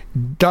 who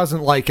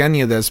doesn't like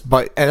any of this,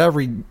 but at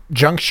every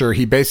juncture,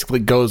 he basically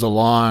goes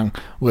along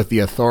with the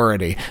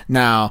authority.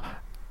 Now,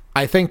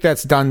 I think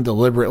that's done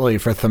deliberately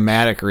for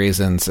thematic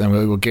reasons, and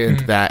we will get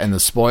into that in the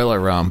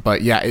spoiler room.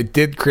 But yeah, it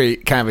did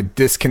create kind of a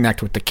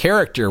disconnect with the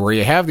character, where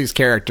you have these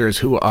characters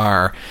who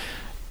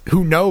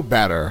know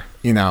better,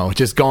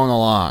 just going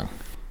along.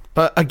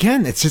 But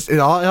again, it's just it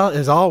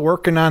is all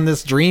working on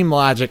this dream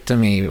logic to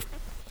me.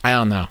 I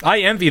don't know.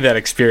 I envy that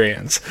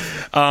experience,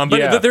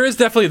 but there is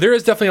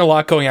definitely a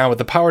lot going on with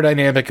the power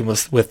dynamic, and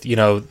with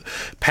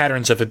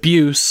patterns of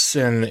abuse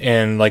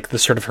and like the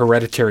sort of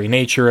hereditary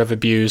nature of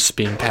abuse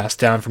being passed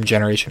down from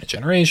generation to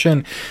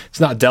generation. It's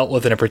not dealt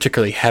with in a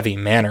particularly heavy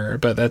manner,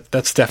 but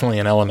that's definitely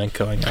an element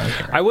going on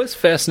here. I was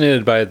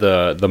fascinated by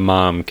the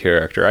mom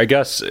character. I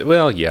guess.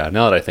 Well, yeah.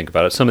 Now that I think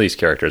about it, some of these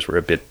characters were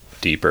a bit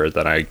deeper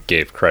than I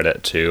gave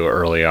credit to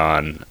early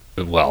on.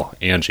 Well,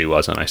 Angie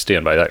wasn't. I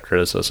stand by that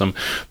criticism.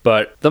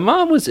 But the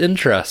mom was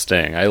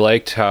interesting. I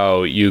liked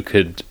how you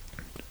could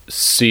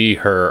see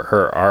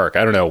her arc.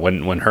 I don't know,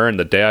 when her and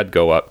the dad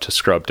go up to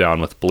scrub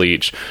down with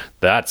bleach,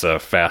 that's a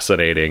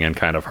fascinating and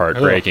kind of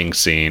heartbreaking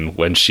scene,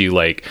 when she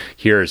like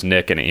hears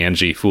Nick and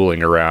Angie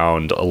fooling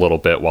around a little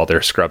bit while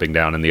they're scrubbing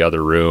down in the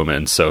other room,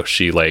 and so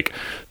she like,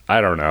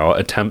 I don't know,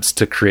 attempts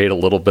to create a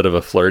little bit of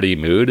a flirty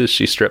mood as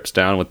she strips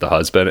down with the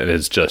husband, and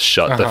is just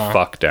shut the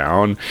fuck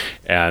down.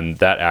 And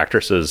that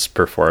actress's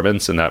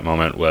performance in that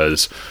moment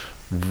was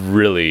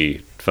really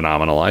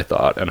phenomenal, I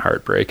thought, and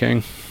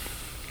heartbreaking.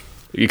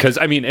 Because,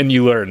 I mean, and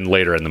you learn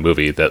later in the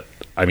movie that,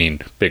 I mean,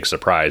 big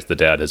surprise, the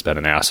dad has been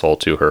an asshole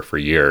to her for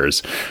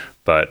years.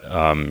 But,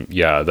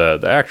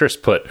 the actress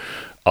put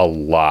a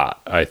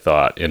lot, I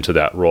thought, into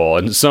that role.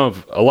 And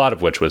a lot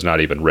of which was not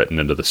even written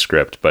into the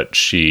script, but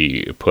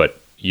she put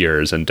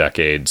years and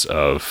decades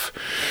of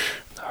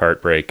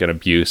heartbreak and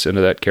abuse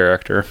into that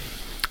character.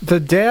 The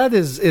dad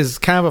is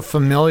kind of a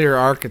familiar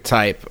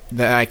archetype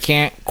that I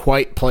can't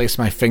quite place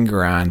my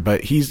finger on,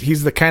 but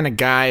he's the kind of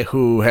guy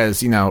who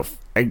has,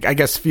 I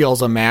guess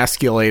feels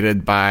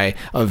emasculated by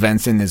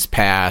events in his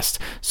past.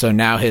 So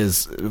now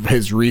his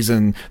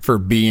reason for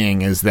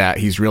being is that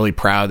he's really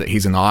proud that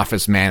he's an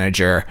office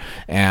manager,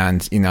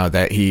 and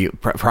that he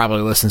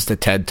probably listens to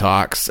TED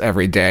Talks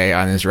every day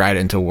on his ride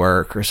into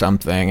work or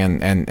something,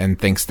 and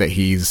thinks that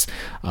he's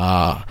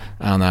I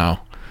don't know,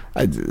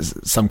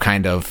 some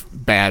kind of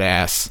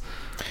badass.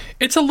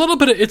 It's a little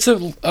bit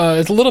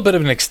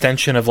of an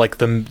extension of like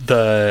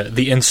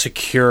the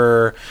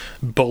insecure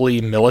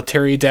bully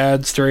military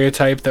dad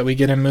stereotype that we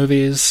get in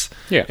movies.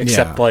 Yeah.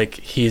 Except like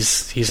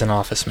he's an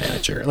office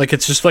manager. Like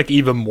it's just like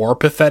even more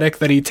pathetic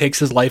that he takes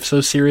his life so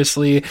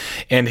seriously,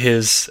 and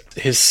his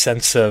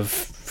sense of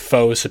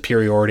faux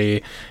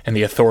superiority and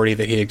the authority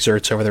that he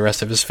exerts over the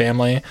rest of his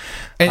family.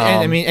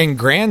 And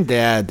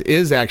Granddad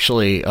is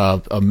actually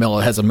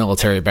has a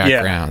military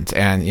background,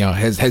 and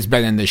has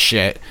been in this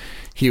shit.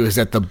 He was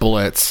at the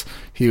Blitz.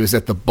 He was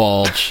at the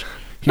Bulge.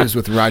 He was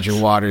with Roger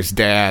Waters'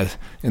 dad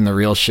in the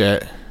real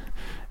shit.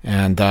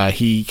 And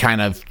he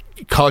kind of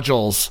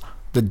cudgels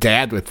the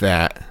dad with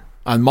that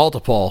on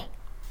multiple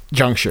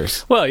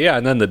junctures. Well, yeah,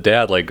 and then the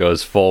dad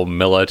goes full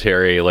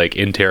military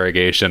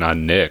interrogation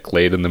on Nick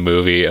late in the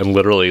movie, and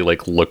literally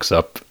looks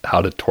up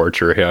how to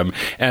torture him.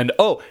 And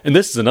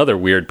this is another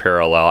weird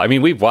parallel. I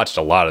mean, we've watched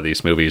a lot of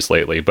these movies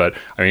lately, but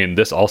I mean,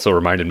 this also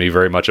reminded me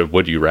very much of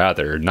Would You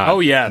Rather.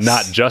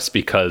 Not just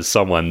because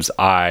someone's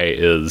eye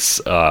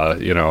is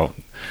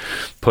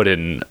put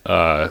in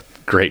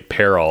great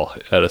peril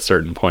at a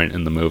certain point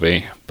in the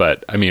movie,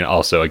 but I mean,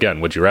 also,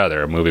 again, Would You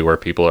Rather, a movie where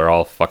people are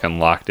all fucking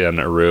locked in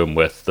a room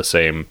with the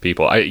same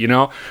people. I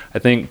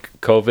think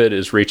COVID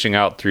is reaching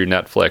out through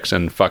Netflix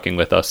and fucking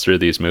with us through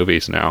these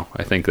movies now.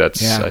 I think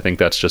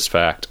that's just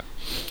fact.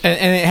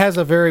 And it has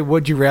a very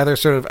Would You Rather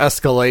sort of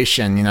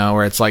escalation,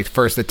 where it's like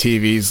first the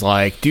TV's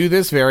like, do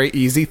this very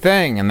easy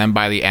thing, and then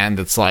by the end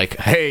it's like,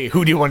 hey,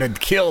 who do you want to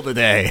kill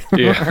today?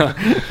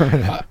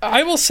 Yeah.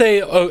 I will say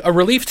a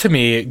relief to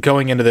me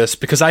going into this,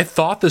 because I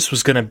thought this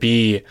was going to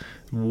be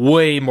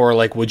way more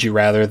like Would You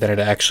Rather than it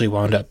actually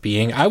wound up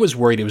being. I was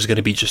worried it was going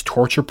to be just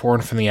torture porn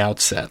from the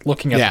outset.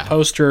 Looking at the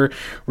poster,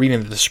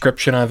 reading the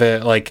description of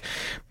it,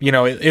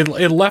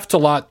 it left a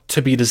lot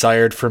to be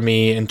desired for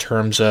me in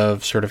terms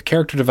of sort of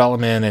character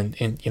development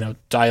and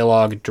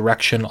dialogue,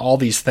 direction, all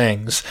these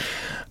things.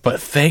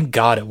 But thank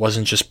God it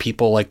wasn't just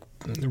people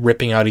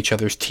ripping out each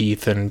other's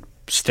teeth and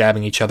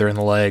stabbing each other in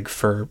the leg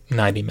for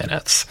 90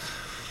 minutes.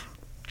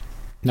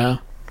 No.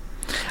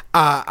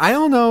 I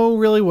don't know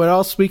really what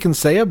else we can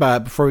say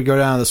about it before we go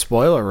down to the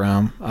spoiler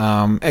room.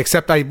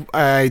 Except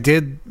I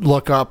did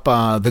look up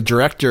the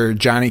director,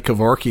 Johnny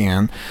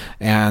Kevorkian,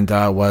 and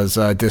was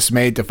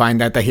dismayed to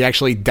find out that he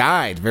actually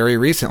died very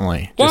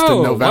recently, just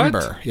in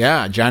November. What?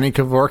 Yeah, Johnny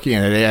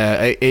Kevorkian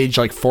at age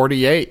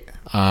 48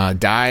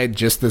 died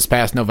just this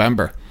past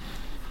November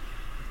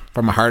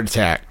from a heart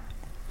attack.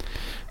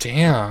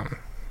 Damn.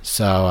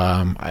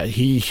 So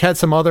he had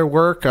some other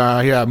work. He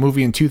had a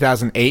movie in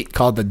 2008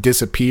 called The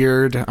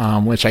Disappeared,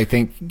 which I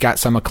think got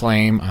some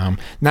acclaim.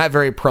 Not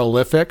very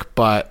prolific,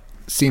 but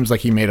seems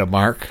like he made a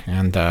mark,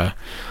 and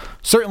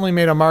certainly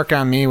made a mark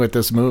on me with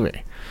this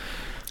movie.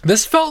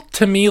 This felt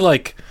to me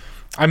like,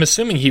 I'm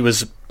assuming he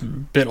was a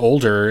bit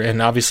older,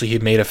 and obviously he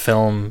made a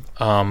film.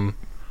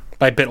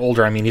 By a bit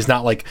older, I mean he's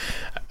not he's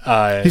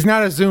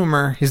not a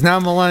Zoomer. He's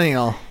not a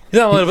millennial.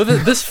 Yeah, but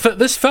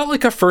this felt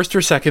like a first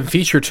or second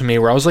feature to me,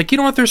 where I was like, you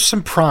know what, there's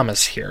some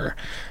promise here.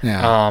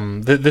 Yeah.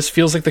 This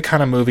feels like the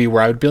kind of movie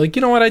where I would be like,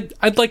 you know what,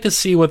 I'd like to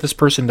see what this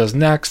person does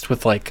next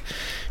with a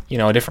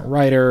different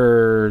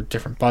writer,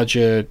 different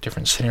budget,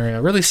 different scenario.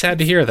 Really sad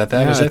to hear that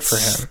was it for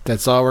him.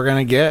 That's all we're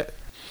gonna get.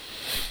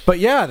 But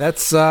yeah,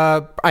 that's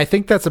I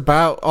think that's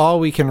about all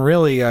we can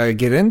really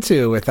get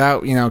into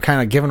without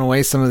kind of giving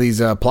away some of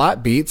these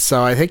plot beats.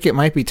 So I think it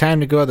might be time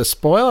to go to the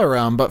spoiler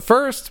realm. But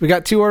first, we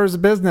got 2 orders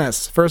of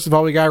business. First of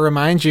all, we gotta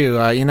remind you,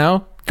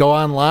 go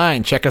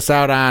online. Check us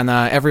out on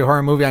Every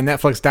Horror Movie on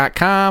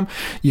Netflix.com.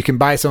 You can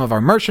buy some of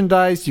our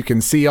merchandise. You can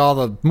see all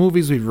the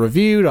movies we've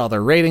reviewed, all the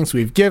ratings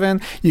we've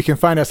given. You can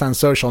find us on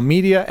social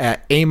media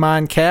at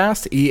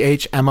EHMONcast,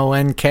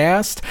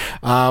 EHMONcast.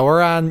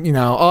 We're on,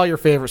 all your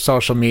favorite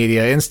social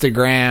media,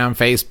 Instagram,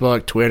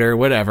 Facebook, Twitter,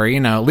 whatever.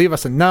 Leave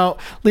us a note.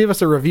 Leave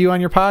us a review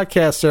on your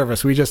podcast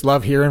service. We just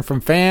love hearing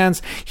from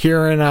fans,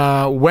 hearing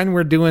when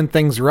we're doing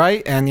things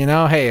right. And,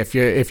 hey, if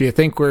you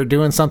think we're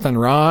doing something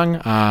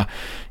wrong,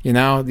 you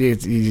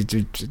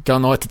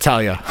don't know what to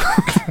tell you.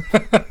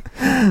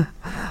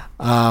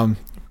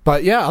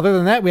 But yeah, other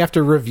than that, we have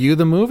to review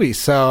the movie.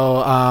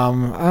 So I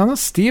don't know,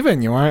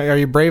 Steven, are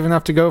you brave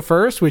enough to go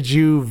first? Would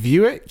you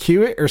view it,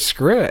 cue it, or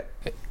screw it?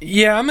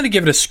 Yeah, I'm going to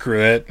give it a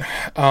screw it.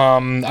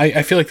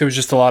 I feel like there was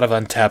just a lot of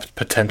untapped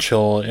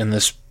potential in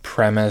this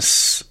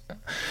premise.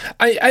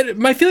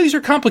 My feelings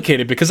are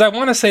complicated because I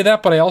want to say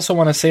that, but I also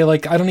want to say,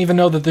 like, I don't even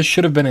know that this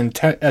should have been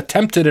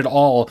attempted at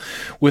all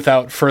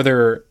without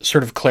further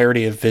sort of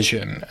clarity of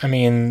vision. I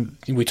mean,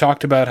 we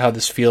talked about how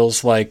this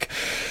feels a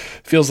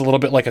little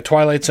bit like a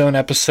Twilight Zone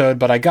episode,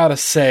 but I gotta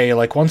say,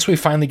 like, once we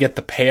finally get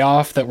the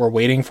payoff that we're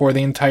waiting for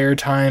the entire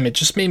time, it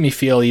just made me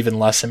feel even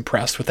less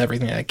impressed with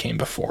everything that came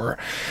before.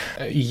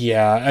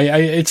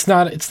 It's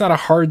not a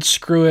hard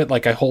screw it.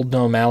 Like, I hold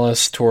no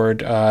malice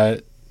toward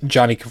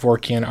Johnny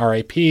Kevorkian,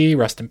 R.I.P.,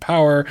 rest in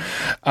power.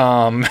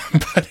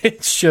 But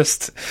it's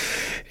just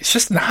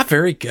not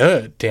very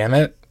good. Damn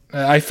it!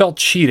 I felt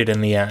cheated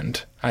in the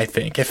end. I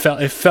think it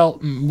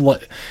felt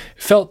very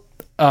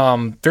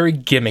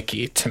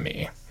gimmicky to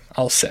me,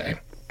 I'll say.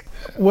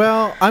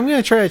 Well, I'm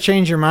going to try to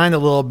change your mind a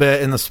little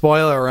bit in the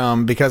spoiler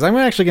room because I'm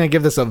actually going to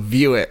give this a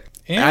view it.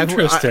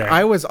 Interesting.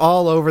 I was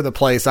all over the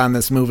place on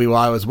this movie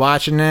while I was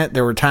watching it.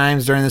 There were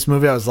times during this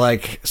movie I was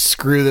like,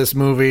 screw this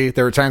movie.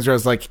 There were times where I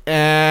was like,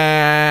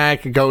 I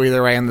could go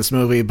either way in this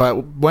movie. But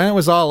when it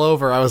was all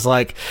over, I was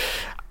like,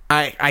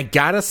 I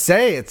gotta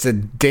say, it's a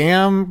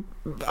damn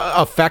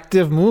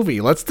effective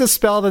movie. Let's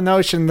dispel the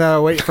notion that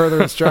Await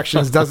Further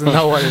Instructions doesn't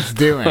know what it's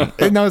doing.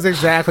 It knows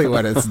exactly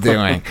what it's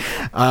doing.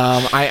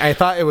 I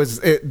thought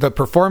the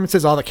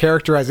performances, all the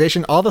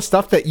characterization, all the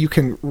stuff that you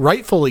can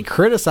rightfully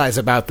criticize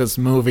about this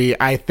movie,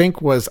 I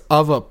think was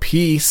of a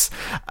piece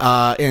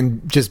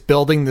in just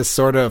building this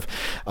sort of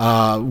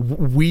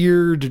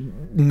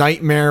weird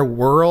nightmare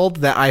world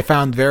that I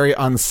found very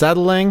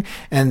unsettling.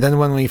 And then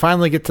when we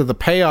finally get to the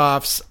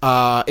payoffs,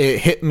 it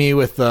hit me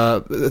with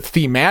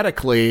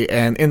thematically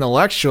and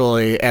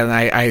intellectually, and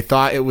I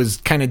thought it was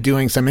kind of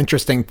doing some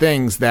interesting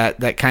things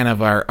that kind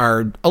of are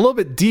a little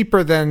bit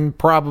deeper than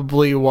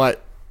probably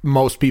what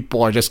most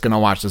people are just going to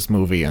watch this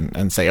movie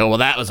and say, oh, well,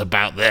 that was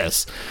about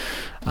this.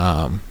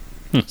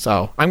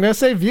 So I'm going to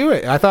say view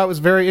it. I thought it was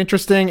very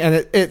interesting,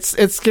 and it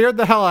scared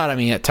the hell out of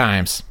me at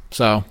times.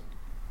 So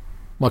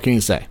what can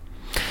you say?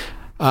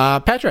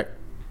 Patrick?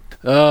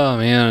 Oh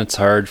man, it's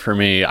hard for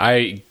me.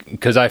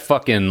 Because I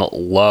fucking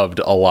loved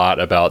a lot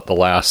about the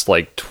last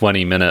like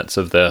 20 minutes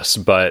of this,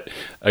 but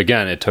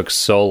again, it took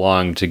so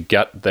long to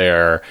get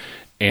there.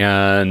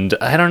 And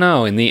I don't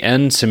know, in the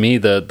end, to me,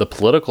 the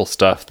political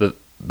stuff, the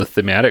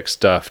thematic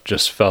stuff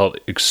just felt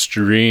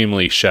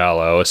extremely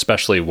shallow,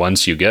 especially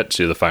once you get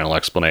to the final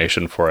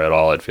explanation for it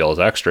all. It feels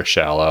extra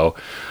shallow.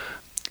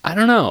 I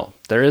don't know.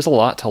 There is a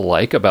lot to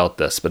like about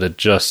this, but it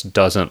just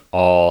doesn't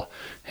all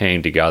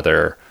hang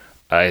together.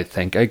 I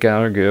think I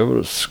gotta give it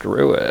a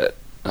screw it.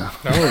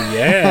 Oh,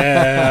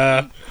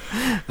 yeah.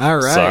 All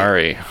right.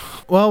 Sorry.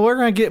 Well, we're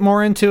going to get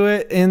more into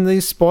it in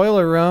the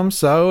spoiler room,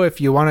 so if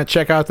you want to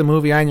check out the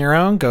movie on your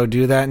own, go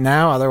do that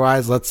now.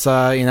 Otherwise, let's,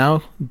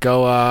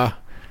 go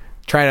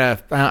try to,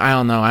 I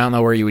don't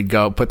know where you would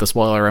go put the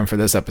spoiler room for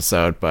this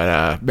episode,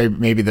 but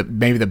maybe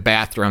the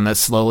bathroom that's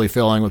slowly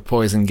filling with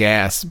poison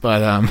gas,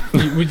 but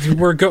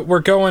we're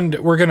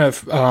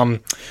gonna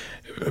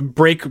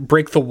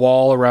break the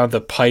wall around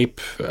the pipe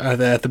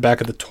at the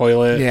back of the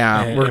toilet.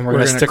 Yeah, and we're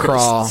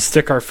gonna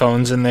stick our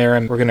phones in there,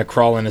 and we're gonna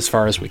crawl in as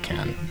far as we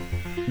can.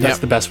 That's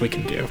the best we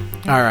can do.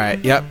 All right.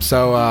 Yep.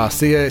 So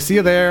see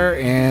you there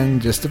in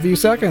just a few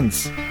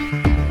seconds.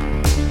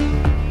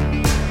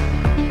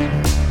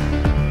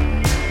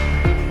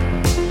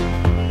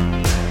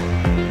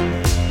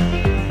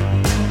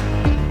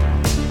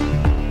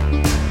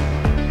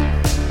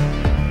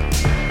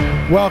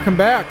 Welcome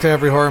back to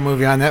Every Horror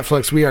Movie on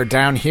Netflix. We are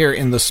down here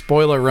in the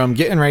spoiler room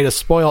getting ready to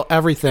spoil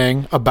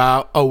everything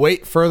about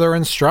Await Further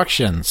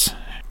Instructions.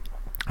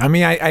 I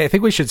mean, I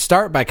think we should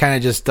start by kind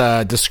of just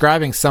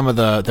describing some of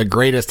the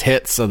greatest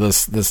hits of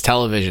this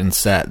television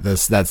set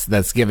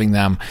that's giving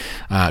them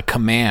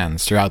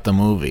commands throughout the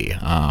movie.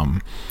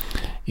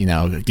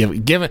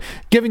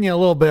 Giving you a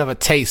little bit of a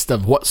taste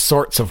of what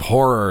sorts of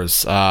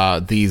horrors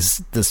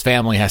this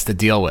family has to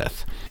deal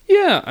with.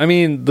 Yeah, I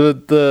mean,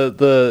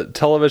 the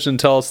television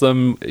tells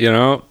them,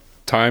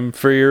 time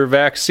for your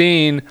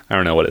vaccine. I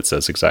don't know what it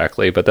says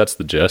exactly, but that's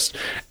the gist.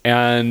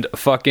 And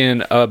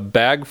fucking a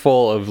bag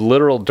full of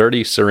literal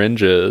dirty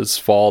syringes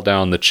fall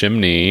down the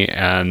chimney,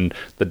 and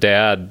the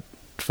dad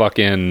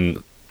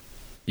fucking,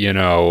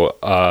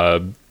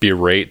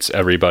 berates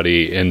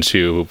everybody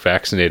into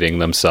vaccinating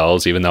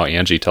themselves, even though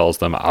Angie tells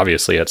them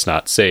obviously it's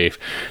not safe.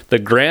 The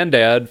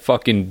granddad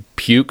fucking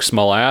pukes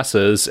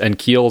molasses and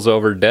keels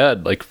over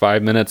dead like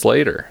 5 minutes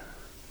later.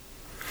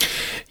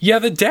 Yeah,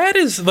 the dad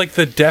is like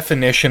the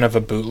definition of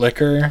a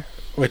bootlicker,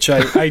 which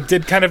I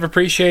did kind of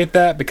appreciate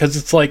that, because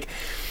it's like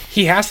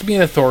he has to be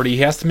an authority,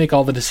 he has to make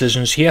all the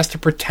decisions, he has to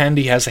pretend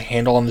he has a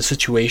handle on the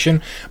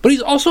situation, but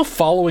he's also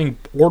following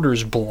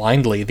orders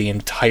blindly the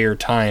entire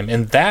time,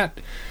 and that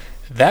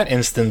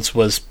instance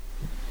was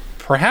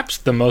perhaps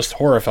the most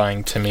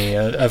horrifying to me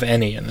of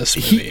any in this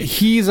movie.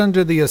 He's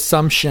under the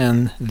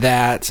assumption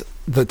that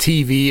the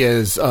TV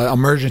is an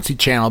emergency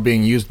channel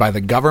being used by the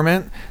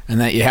government,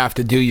 and that you have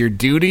to do your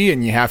duty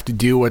and you have to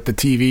do what the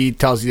TV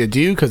tells you to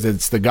do because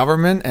it's the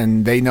government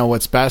and they know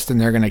what's best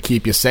and they're going to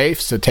keep you safe,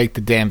 so take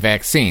the damn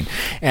vaccine.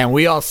 And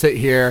we all sit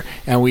here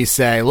and we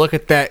say, look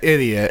at that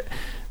idiot.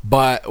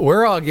 But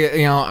we're all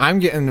getting, I'm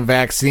getting the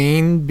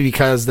vaccine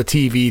because the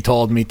TV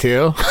told me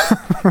to,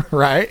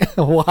 right?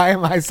 Why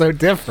am I so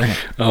different?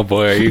 Oh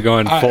boy, are you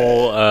going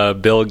full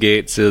Bill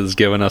Gates is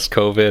giving us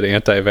COVID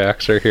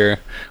anti-vaxxer here?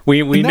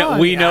 We know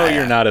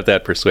you're not of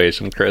that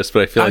persuasion, Chris,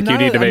 but I feel like you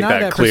need to make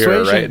that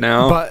clear right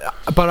now.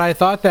 But I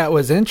thought that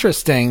was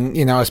interesting,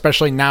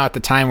 especially now at the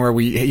time where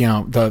we,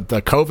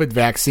 the COVID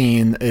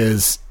vaccine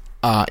is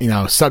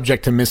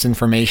subject to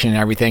misinformation and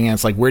everything. And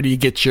it's like, where do you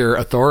get your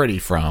authority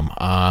from?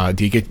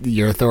 Do you get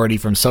your authority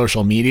from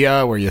social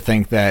media where you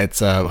think that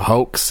it's a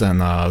hoax and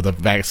the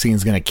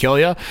vaccine's going to kill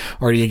you?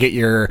 Or do you get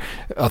your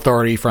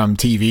authority from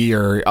TV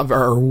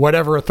or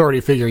whatever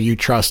authority figure you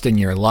trust in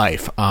your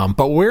life?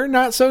 But we're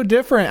not so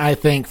different, I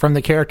think, from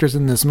the characters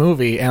in this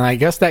movie. And I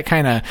guess that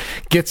kind of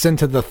gets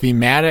into the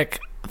thematic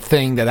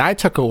thing that I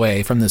took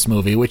away from this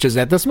movie, which is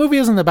that this movie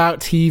isn't about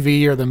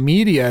TV or the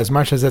media as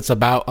much as it's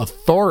about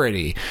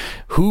authority.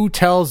 Who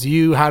tells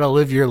you how to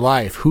live your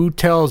life? Who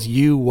tells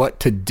you what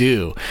to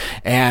do?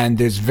 And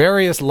there's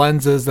various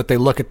lenses that they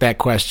look at that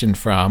question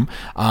from.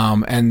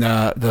 And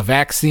the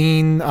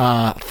vaccine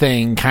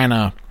thing kind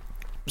of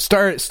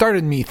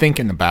started me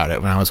thinking about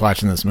it when I was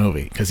watching this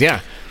movie. Because,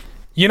 yeah.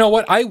 You know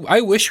what?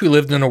 I wish we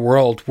lived in a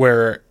world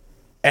where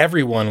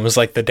everyone was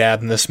like the dad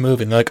in this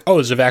movie. And they're like, oh,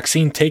 there's a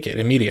vaccine, take it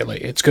immediately.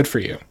 It's good for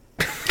you.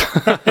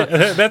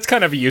 That's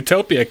kind of a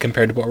utopia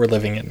compared to what we're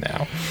living in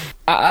now.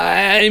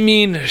 I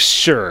mean,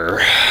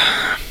 sure.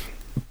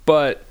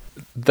 But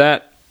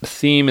that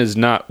theme is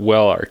not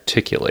well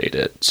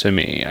articulated to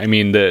me. I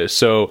mean,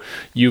 so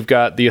you've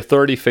got the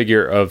authority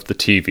figure of the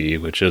TV,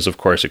 which is, of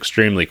course,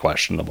 extremely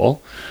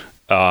questionable.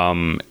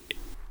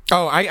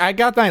 I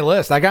got my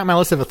list. I got my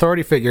list of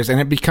authority figures, and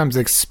it becomes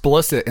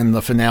explicit in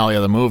the finale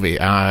of the movie.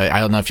 I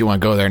don't know if you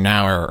want to go there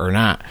now or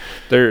not.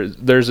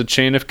 There's a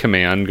chain of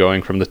command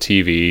going from the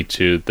TV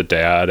to the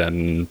dad,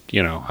 and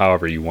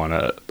however you want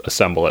to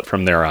assemble it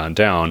from there on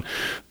down.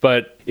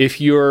 But if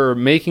you're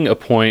making a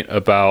point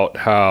about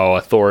how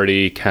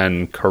authority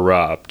can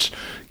corrupt,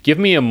 give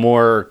me a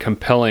more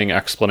compelling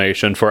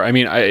explanation for, I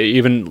mean,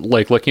 even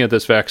like looking at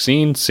this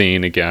vaccine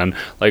scene again,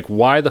 like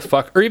why the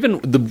fuck, or even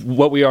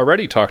what we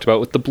already talked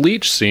about with the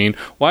bleach scene,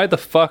 why the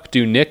fuck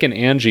do Nick and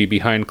Angie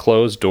behind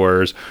closed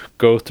doors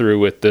go through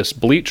with this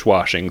bleach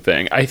washing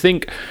thing? I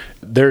think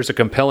there's a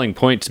compelling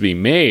point to be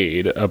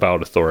made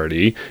about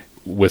authority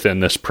within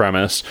this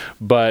premise,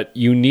 but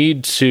you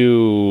need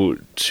to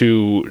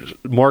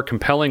more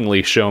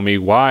compellingly show me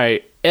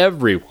why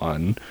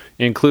everyone,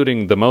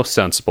 including the most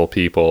sensible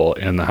people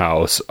in the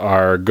house,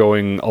 are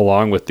going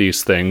along with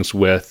these things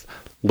with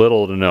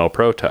little to no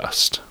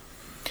protest.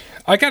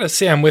 I gotta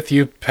say, I'm with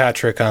you,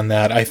 Patrick, on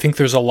that. I think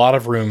there's a lot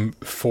of room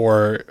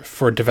for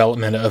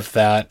development of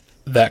that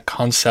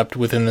concept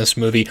within this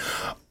movie.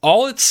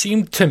 All it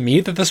seemed to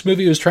me that this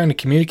movie was trying to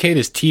communicate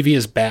is TV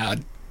is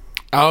bad.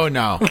 Oh,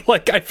 no.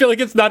 I feel like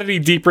it's not any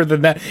deeper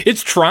than that.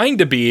 It's trying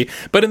to be,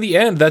 but in the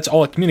end, that's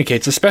all it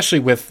communicates, especially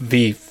with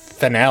the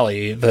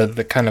finale,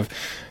 the kind of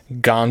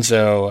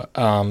gonzo,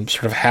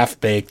 sort of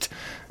half-baked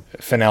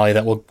finale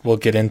that we'll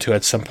get into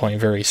at some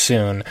point very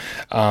soon.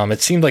 It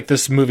seemed like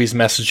this movie's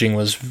messaging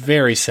was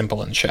very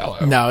simple and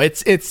shallow. No,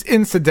 it's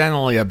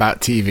incidentally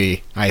about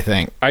TV, I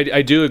think.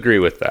 I do agree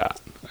with that.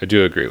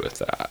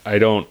 I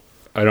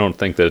don't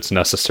think that it's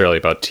necessarily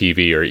about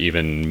TV or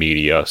even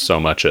media so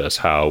much as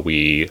how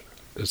we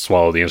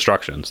swallow the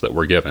instructions that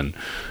we're given.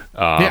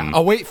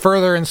 Await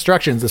further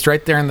instructions. It's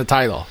right there in the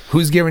title.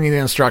 Who's giving you the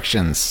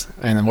instructions,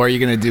 and what are you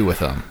going to do with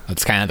them?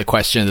 That's kind of the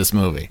question of this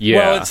movie. Yeah.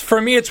 Well,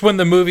 for me, it's when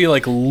the movie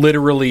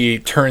literally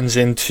turns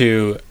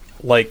into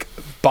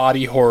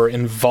body horror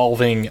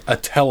involving a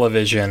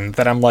television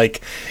that I'm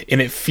like, and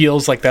it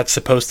feels like that's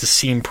supposed to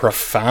seem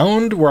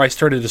profound, where I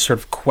started to sort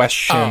of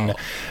question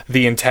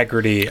the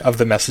integrity of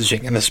the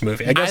messaging in this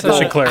movie. I guess I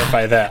should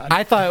clarify that.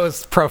 I thought it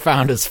was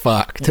profound as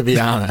fuck, to be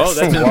honest. Oh,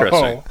 that's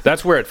interesting.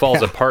 That's where it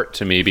falls apart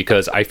to me,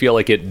 because I feel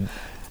like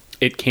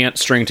it can't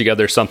string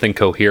together something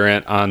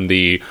coherent on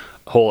the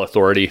whole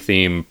authority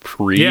theme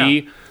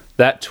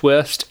that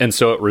twist, and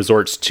so it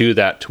resorts to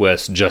that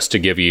twist just to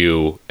give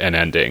you an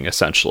ending,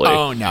 essentially.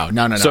 Oh, no.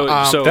 So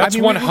that's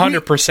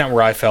 100%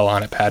 where I fell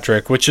on it,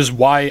 Patrick, which is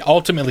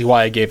ultimately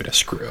why I gave it a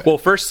screw. Well,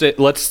 first,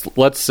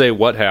 let's say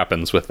what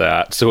happens with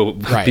that, so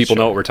people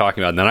know what we're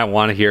talking about, and then I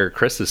want to hear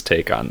Chris's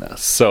take on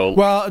this. So,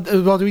 well,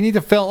 do we need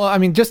to fill? I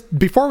mean, just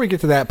before we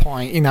get to that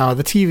point,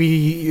 the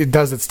TV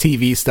does its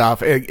TV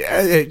stuff.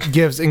 It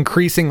gives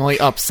increasingly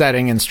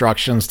upsetting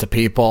instructions to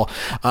people.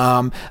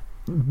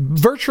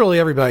 Virtually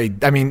everybody,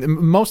 I mean,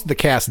 most of the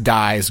cast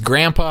dies.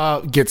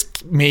 Grandpa gets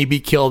maybe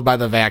killed by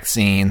the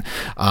vaccine.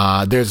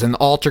 There's an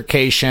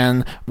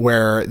altercation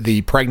where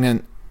the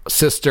pregnant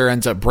sister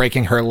ends up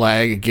breaking her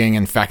leg, getting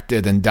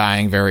infected, and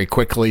dying very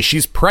quickly.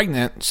 She's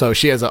pregnant, so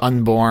she has an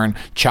unborn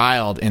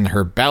child in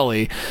her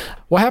belly.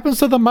 What happens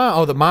to the mom?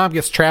 Oh, the mom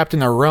gets trapped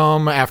in a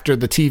room after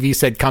the TV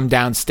said come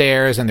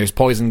downstairs, and there's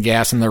poison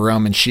gas in the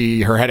room, and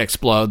her head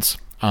explodes.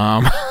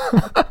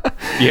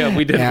 Yeah,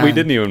 we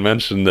didn't even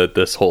mention that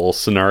this whole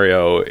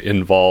scenario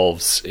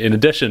involves, in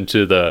addition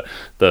to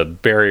the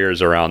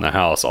barriers around the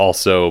house,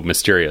 also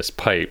mysterious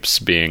pipes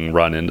being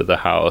run into the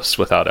house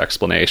without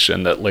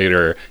explanation that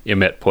later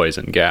emit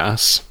poison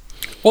gas.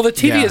 Well, the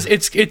TV is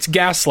it's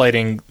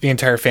gaslighting the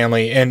entire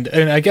family, and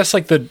I guess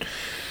like the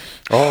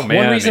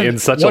in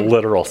such a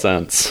literal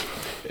sense.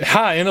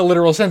 In a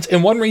literal sense.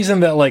 And one reason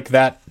that like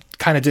that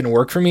kind of didn't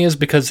work for me is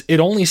because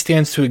it only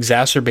stands to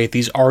exacerbate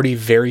these already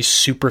very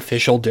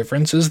superficial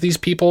differences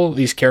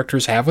these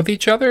characters have with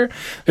each other.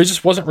 There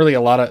wasn't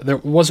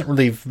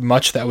really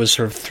much that was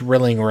sort of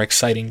thrilling or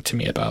exciting to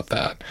me about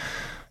that.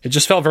 It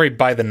just felt very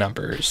by the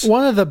numbers.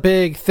 One of the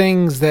big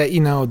things that,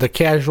 the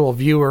casual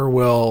viewer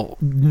will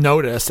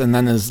notice and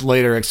then is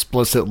later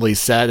explicitly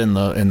said in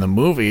the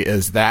movie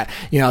is that,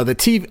 the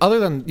TV,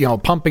 other than,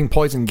 pumping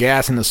poison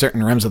gas into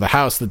certain rooms of the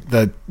house,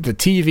 the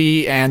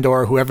TV and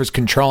or whoever's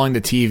controlling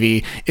the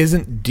TV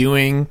isn't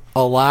doing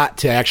a lot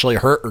to actually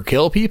hurt or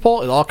kill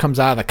people. It all comes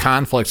out of the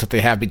conflicts that they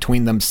have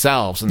between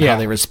themselves and how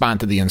they respond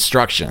to the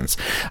instructions.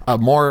 A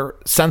more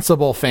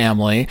sensible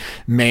family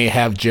may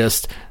have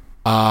just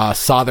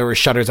saw there were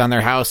shutters on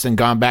their house and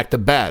gone back to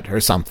bed or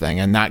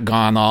something and not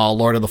gone all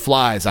Lord of the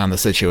Flies on the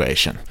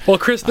situation. Well,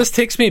 Chris, this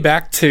takes me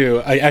back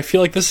to, I feel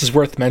like this is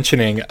worth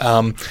mentioning.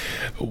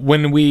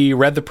 When we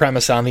read the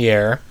premise on the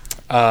air,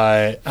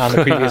 on the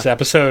previous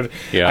episode,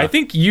 I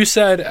think you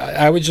said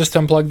I would just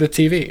unplug the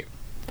TV.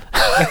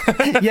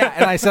 Yeah,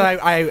 and I said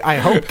I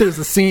hope there's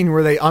a scene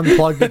where they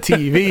unplug the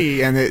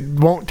TV and it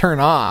won't turn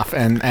off.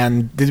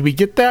 And did we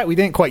get that? We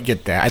didn't quite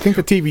get that. I think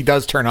the TV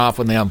does turn off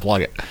when they unplug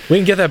it. We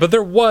didn't get that, but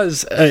there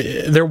was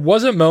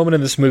a moment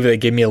in this movie that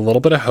gave me a little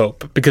bit of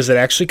hope because it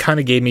actually kind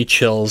of gave me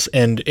chills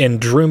and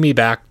drew me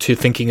back to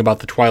thinking about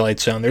the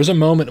Twilight Zone. There's a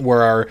moment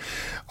where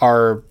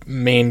our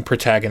main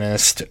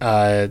protagonist,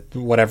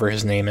 whatever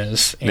his name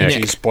is,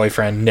 Angie's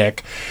boyfriend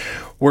Nick,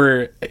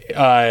 where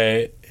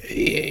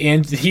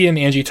and he and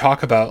Angie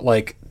talk about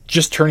like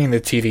just turning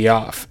the TV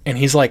off, and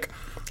he's like,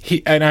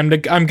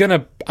 I'm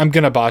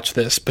gonna botch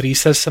this, but he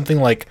says something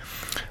like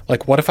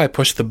what if I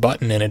push the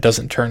button and it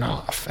doesn't turn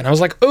off? And I was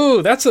like,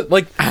 oh, that's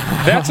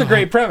a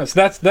great premise.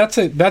 That's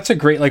a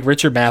great like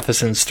Richard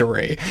Matheson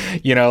story.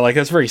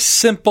 That's very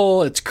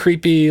simple. It's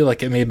creepy.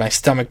 Like it made my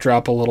stomach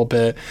drop a little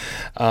bit.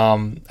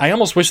 I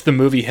almost wish the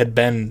movie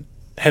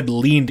had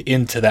leaned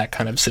into that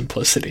kind of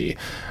simplicity.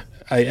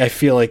 I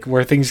feel like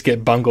where things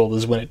get bungled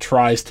is when it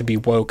tries to be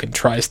woke and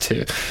tries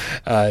to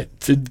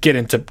get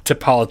into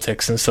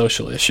politics and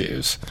social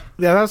issues.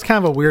 Yeah, that was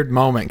kind of a weird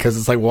moment because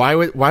it's like, why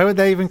would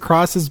that even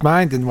cross his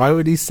mind and why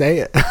would he say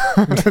it?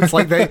 It's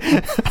like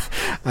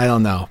I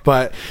don't know.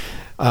 But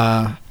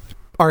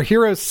our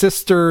hero's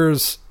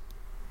sister's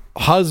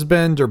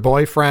husband or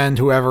boyfriend,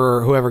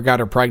 whoever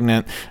got her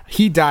pregnant,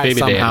 he died Baby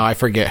somehow. Dan. I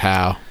forget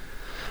how.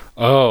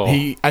 Oh,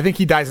 I think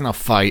he dies in a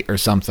fight or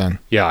something.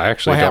 Yeah, I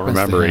actually don't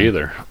remember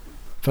either.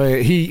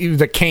 But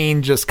the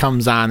cane just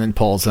comes on and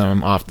pulls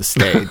him off the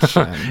stage.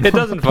 It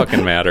doesn't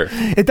fucking matter.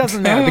 It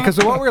doesn't matter because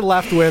what we're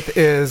left with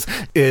is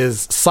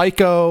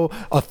psycho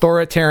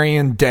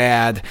authoritarian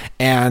dad,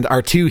 and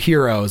our two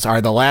heroes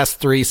are the last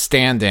three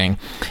standing.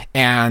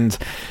 And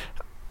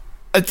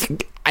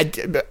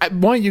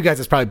one of you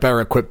guys is probably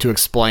better equipped to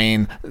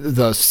explain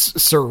the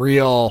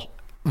surreal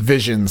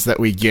visions that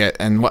we get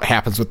and what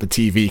happens with the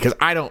TV, because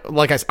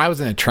I was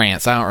in a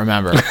trance. I don't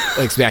remember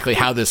exactly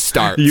how this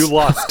starts. You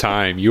lost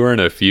time. You were in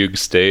a fugue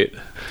state.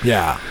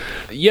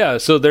 Yeah,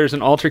 so there's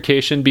an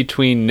altercation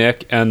between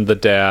Nick and the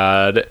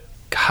dad.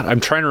 God,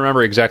 I'm trying to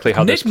remember exactly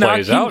how this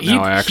plays out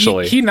now,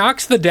 actually. He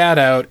knocks the dad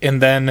out,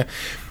 and then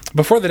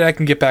before the dad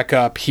can get back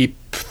up, he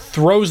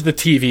throws the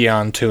TV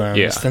onto him,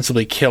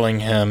 ostensibly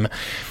killing him.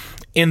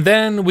 And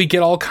then we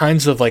get all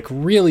kinds of like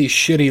really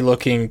shitty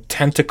looking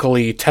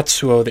tentacly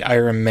Tetsuo the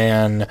Iron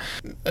Man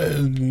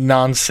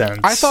nonsense.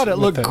 I thought it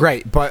looked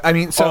great, but I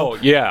mean, so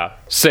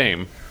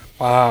same.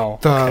 Wow.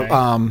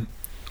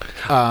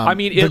 I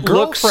mean,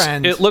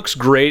 it looks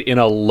great in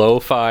a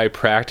lo-fi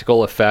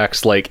practical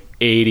effects like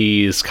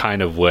 80s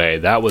kind of way.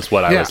 That was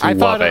what I was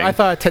loving. I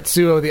thought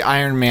Tetsuo the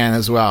Iron Man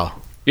as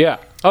well. Yeah.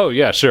 Oh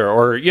yeah, sure.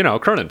 Or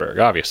Cronenberg.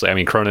 Obviously, I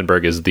mean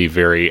Cronenberg is the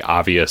very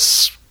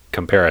obvious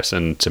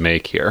comparison to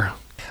make here.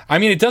 I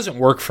mean, it doesn't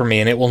work for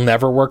me, and it will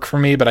never work for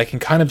me, but I can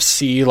kind of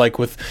see, like,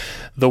 with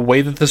the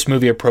way that this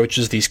movie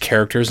approaches these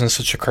characters in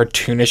such a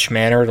cartoonish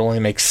manner, it only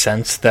makes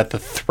sense that the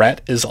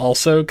threat is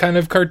also kind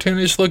of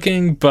cartoonish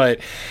looking, but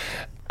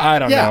I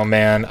don't know,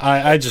 man.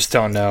 I just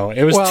don't know.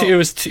 It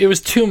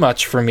was too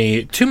much for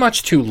me. Too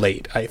much too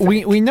late, I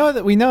think. We know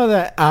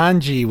that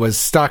Angie was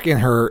stuck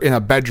in a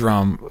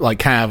bedroom, like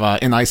kind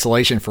of in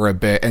isolation for a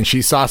bit, and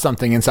she saw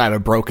something inside a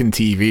broken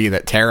TV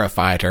that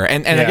terrified her.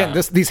 And again,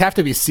 these have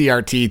to be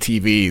CRT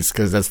TVs,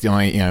 because that's the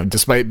only,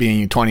 despite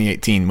being a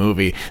 2018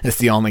 movie, it's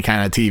the only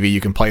kind of TV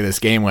you can play this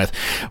game with.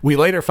 We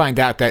later find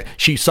out that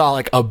she saw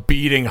like a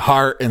beating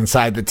heart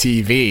inside the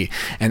TV,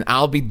 and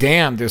I'll be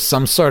damned, there's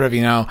some sort of,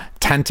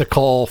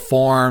 tentacle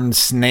formed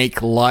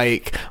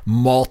snake-like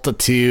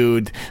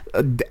multitude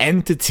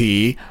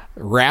entity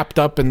wrapped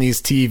up in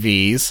these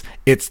TVs.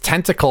 Its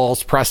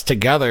tentacles pressed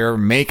together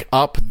make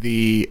up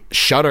the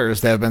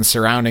shutters that have been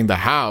surrounding the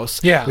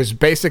house. Yeah. There's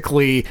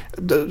basically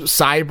the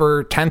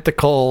cyber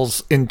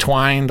tentacles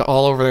entwined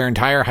all over their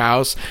entire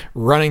house,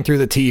 running through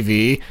the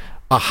TV,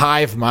 a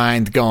hive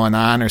mind going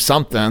on or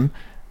something.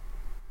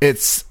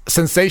 It's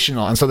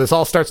sensational. And so this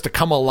all starts to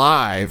come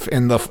alive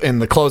in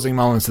the closing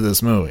moments of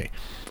this movie.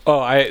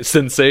 Oh,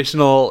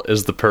 sensational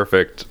is the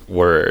perfect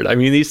word. I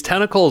mean, these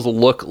tentacles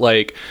look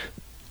like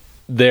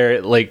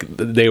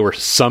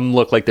some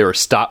look like they were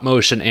stop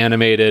motion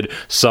animated,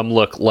 some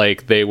look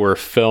like they were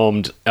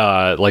filmed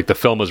like the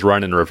film was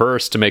run in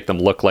reverse to make them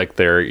look like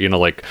they're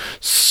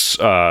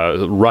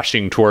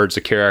rushing towards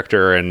a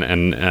character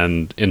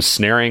and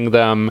ensnaring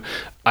them.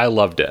 I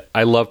loved it.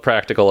 I love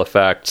practical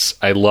effects.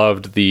 I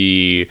loved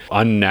the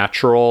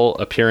unnatural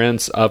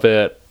appearance of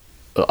it.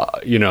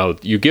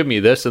 You give me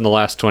this in the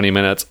last 20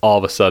 minutes, all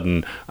of a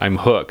sudden I'm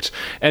hooked.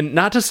 And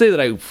not to say that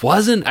I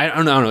wasn't, I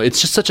don't know, it's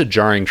just such a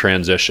jarring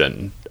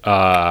transition.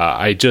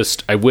 I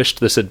wished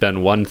this had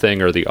been one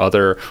thing or the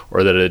other,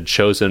 or that it had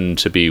chosen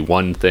to be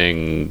one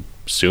thing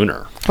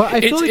sooner. But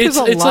I feel like there's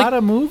a lot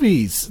of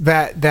movies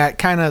that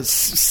kind of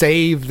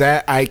save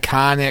that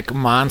iconic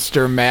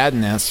monster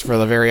madness for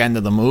the very end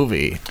of the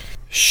movie.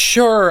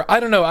 Sure, I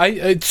don't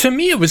know. To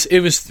me, it was.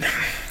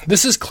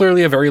 This is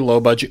clearly a very low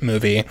budget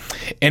movie,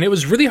 and it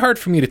was really hard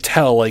for me to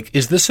tell. Like,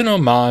 is this an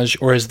homage,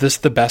 or is this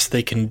the best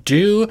they can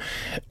do,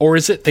 or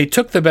is it they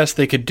took the best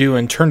they could do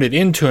and turned it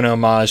into an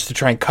homage to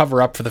try and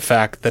cover up for the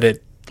fact that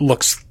it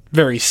looks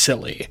very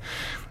silly.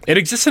 It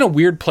exists in a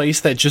weird place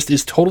that just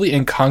is totally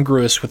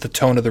incongruous with the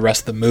tone of the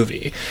rest of the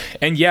movie.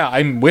 And yeah,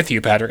 I'm with you,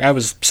 Patrick. I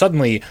was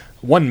suddenly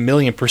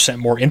 1,000,000%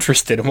 more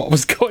interested in what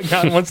was going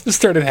on once this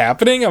started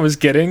happening. I was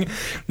getting,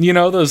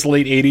 those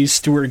late 80s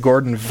Stuart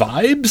Gordon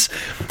vibes.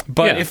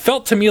 But It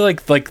felt to me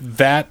like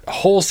that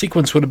whole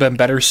sequence would have been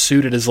better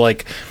suited as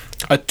like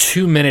a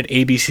 2-minute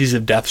ABCs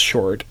of Death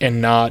short and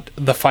not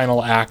the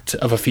final act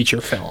of a feature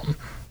film.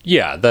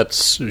 Yeah,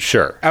 that's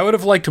sure. I would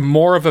have liked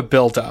more of a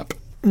build-up.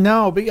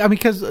 No, but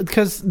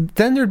because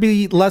then there'd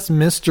be less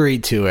mystery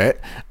to it.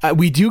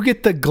 We do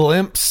get the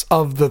glimpse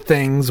of the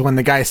things when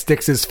the guy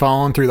sticks his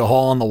phone through the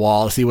hole in the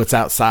wall to see what's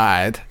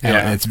outside,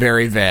 and it's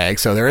very vague.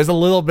 So there is a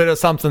little bit of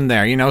something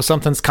there.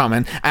 Something's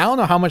coming. I don't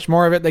know how much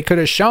more of it they could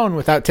have shown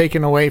without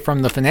taking away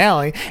from the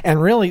finale, and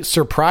really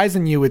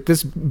surprising you with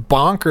this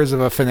bonkers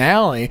of a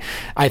finale.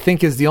 I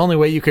think is the only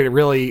way you could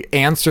really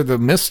answer the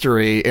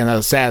mystery in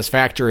a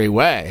satisfactory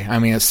way. I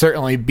mean, it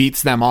certainly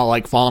beats them all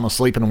like falling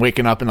asleep and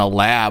waking up in a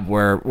lab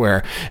where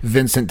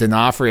Vincent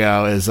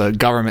D'Onofrio is a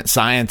government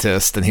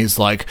scientist and he's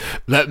like,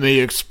 let me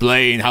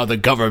explain how the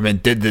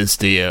government did this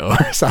to you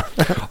or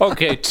something.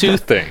 Okay, two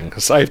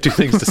things. I have two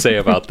things to say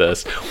about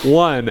this.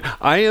 One,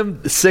 I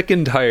am sick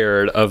and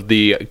tired of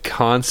the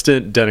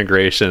constant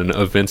denigration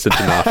of Vincent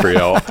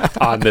D'Onofrio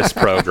on this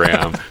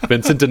program.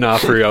 Vincent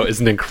D'Onofrio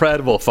is an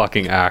incredible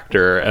fucking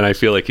actor, and I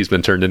feel like he's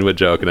been turned into a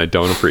joke, and I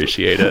don't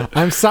appreciate it.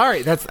 I'm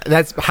sorry.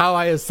 That's how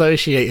I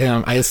associate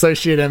him. I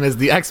associate him as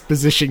the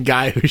exposition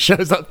guy who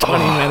shows up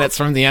 20 minutes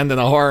from the end of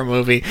the horror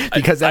movie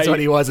because that's what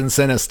he was in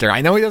Sinister.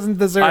 I know he doesn't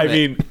deserve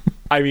it.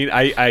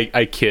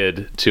 I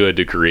kid to a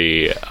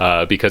degree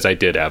because I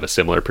did have a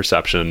similar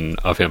perception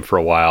of him for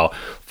a while.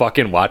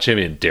 Fucking watch him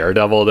in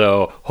Daredevil,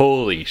 though.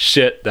 Holy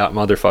shit, that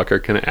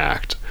motherfucker can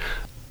act.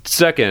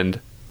 Second,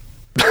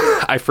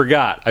 I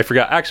forgot.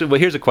 Actually, well,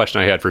 here's a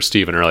question I had for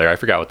Steven earlier. I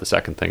forgot what the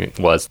second thing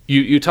was.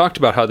 You talked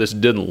about how this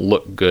didn't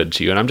look good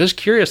to you, and I'm just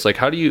curious, like,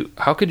 how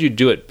could you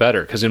do it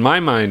better? Because in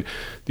my mind,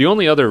 the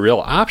only other real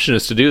option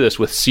is to do this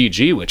with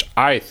CG, which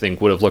I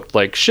think would have looked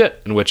like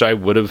shit, and which I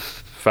would have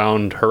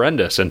found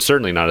horrendous, and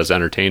certainly not as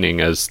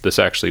entertaining as this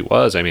actually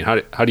was. I mean,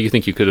 how do you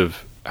think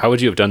how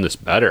would you have done this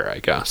better, I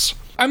guess?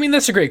 I mean,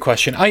 that's a great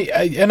question.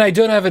 I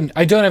don't have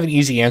an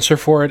easy answer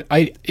for it.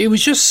 It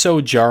was just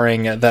so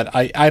jarring that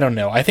I don't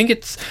know. I think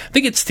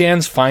it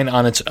stands fine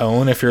on its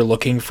own if you're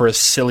looking for a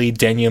silly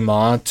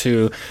denouement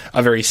to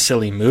a very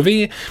silly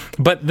movie.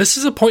 But this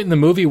is a point in the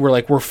movie where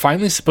like we're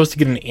finally supposed to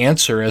get an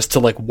answer as to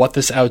like what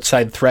this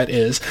outside threat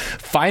is.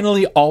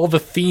 Finally, all the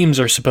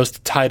themes are supposed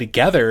to tie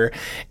together,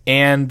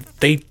 and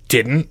they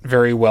didn't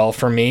very well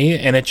for me,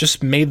 and it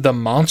just made the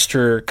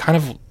monster kind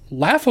of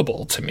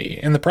laughable to me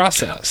in the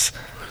process.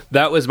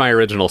 That was my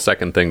original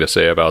second thing to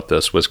say about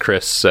this. Was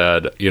Chris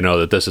said,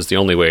 that this is the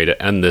only way to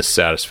end this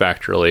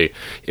satisfactorily.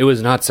 It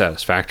was not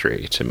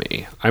satisfactory to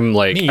me. I'm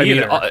like,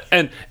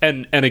 and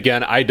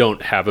again, I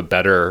don't have a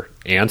better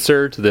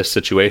answer to this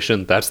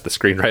situation. That's the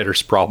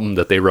screenwriter's problem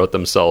that they wrote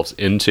themselves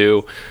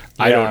into.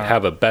 I don't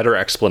have a better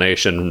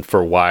explanation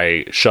for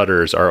why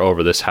shutters are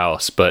over this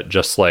house, but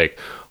just like,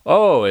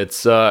 oh,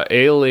 it's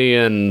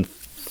alien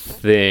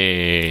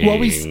thing. Well,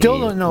 we still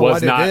don't know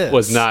what it is.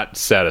 Was not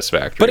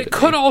satisfactory. But it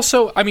could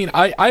also,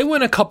 I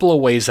went a couple of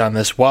ways on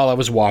this while I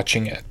was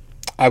watching it.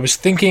 I was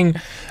thinking,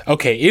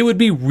 okay, it would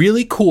be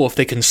really cool if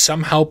they can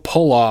somehow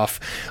pull off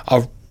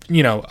a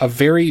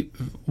very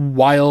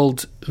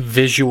wild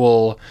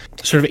visual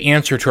sort of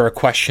answer to our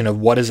question of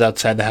what is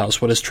outside the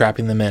house, what is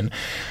trapping them in.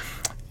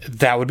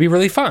 That would be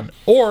really fun.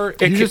 Or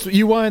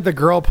you wanted the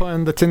girl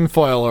putting the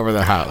tinfoil over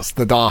the house,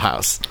 the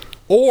dollhouse.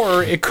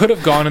 Or it could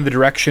have gone in the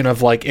direction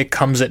of like It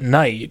Comes at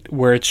Night,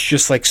 where it's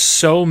just like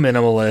so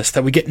minimalist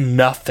that we get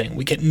nothing.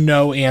 We get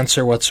no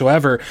answer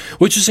whatsoever,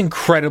 which is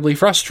incredibly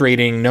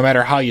frustrating no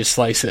matter how you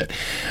slice it.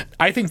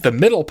 I think the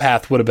middle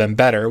path would have been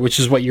better,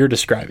 which is what you're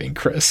describing,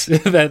 Chris.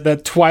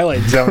 that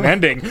Twilight Zone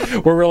ending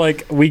where we're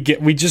like, we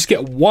just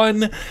get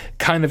one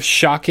kind of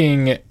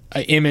shocking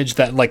image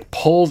that like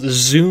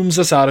zooms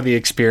us out of the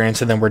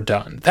experience, and then we're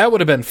done. That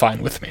would have been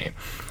fine with me.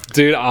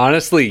 Dude,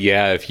 honestly,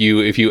 yeah, if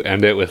you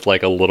end it with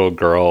like a little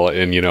girl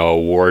in, a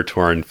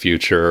war-torn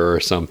future or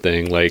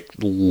something, like,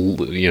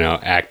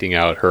 acting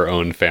out her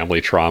own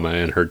family trauma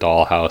in her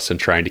dollhouse and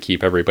trying to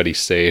keep everybody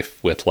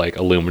safe with like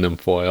aluminum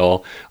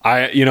foil.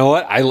 You know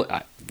what?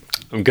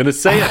 I'm going to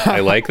say it.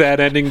 I like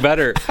that ending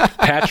better.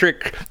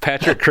 Patrick,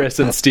 Chris,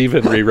 and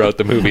Steven rewrote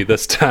the movie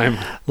this time.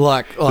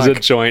 Look. It was a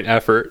joint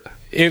effort.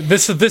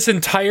 This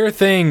entire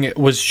thing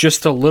was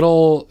just the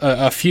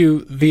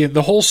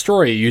whole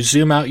story. You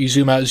zoom out, you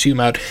zoom out, zoom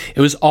out. It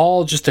was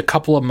all just a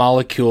couple of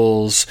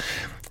molecules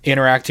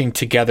interacting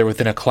together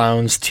within a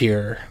clown's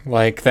tear.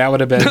 Like, that would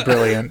have been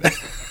brilliant.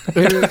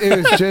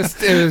 It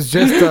was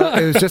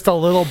just a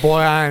little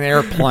boy on an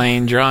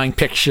airplane drawing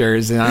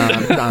pictures on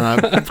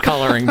a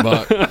coloring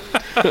book.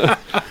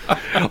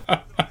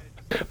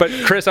 But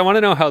Chris, I want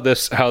to know how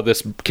this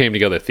came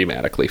together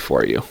thematically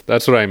for you.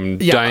 That's what I'm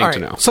dying to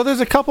know. So there's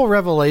a couple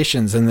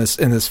revelations in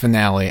this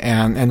finale,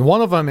 and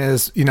one of them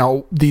is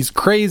these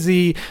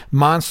crazy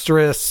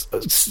monstrous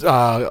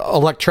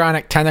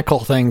electronic tentacle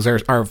things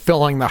are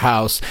filling the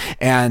house,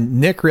 and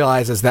Nick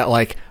realizes that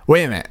like,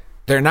 wait a minute.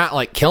 They're not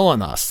like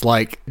killing us.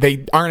 Like,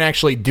 they aren't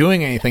actually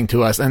doing anything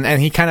to us. And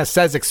he kind of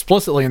says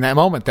explicitly in that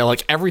moment that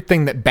like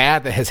everything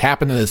bad that has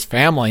happened to this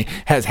family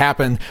has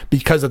happened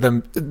because of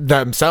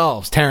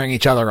themselves tearing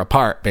each other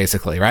apart,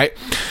 basically, right?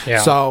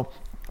 Yeah. So,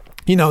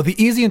 the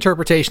easy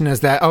interpretation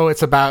is that,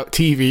 it's about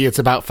TV, it's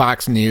about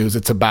Fox News,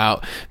 it's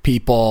about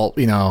people,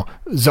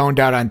 zoned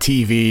out on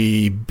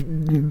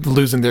TV,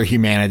 losing their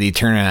humanity,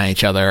 turning on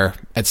each other,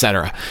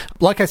 etc.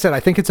 Like I said,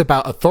 I think it's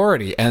about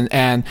authority,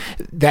 and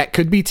that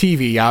could be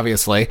TV,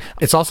 obviously.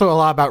 It's also a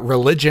lot about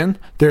religion.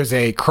 There's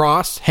a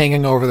cross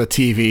hanging over the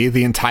TV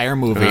the entire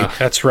movie.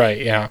 That's right,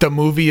 yeah. The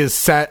movie is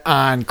set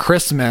on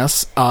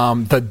Christmas.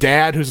 The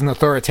dad, who's an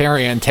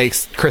authoritarian,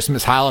 takes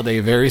Christmas holiday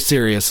very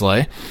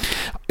seriously.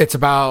 It's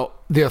about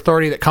the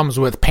authority that comes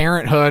with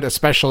parenthood,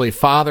 especially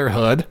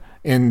fatherhood,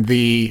 in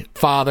the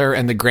father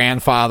and the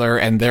grandfather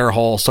and their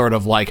whole sort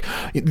of like...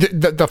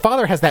 The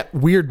father has that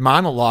weird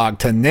monologue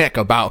to Nick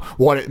about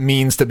what it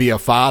means to be a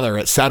father,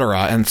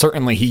 etc. And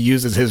certainly he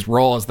uses his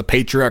role as the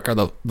patriarch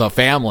of the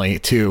family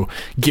to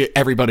get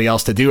everybody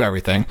else to do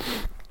everything.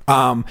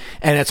 And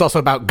it's also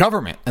about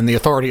government and the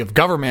authority of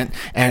government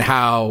and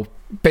how...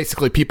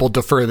 basically people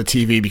defer to the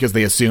TV because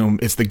they assume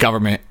it's the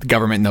government. The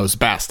government knows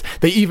best.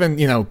 They even,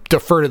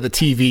 defer to the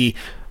TV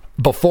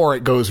before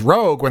it goes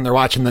rogue when they're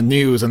watching the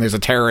news and there's a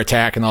terror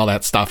attack and all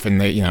that stuff, and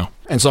they,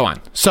 and so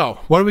on. So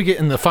what do we get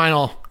in the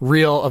final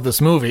reel of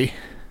this movie,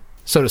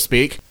 so to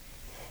speak?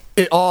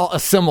 It all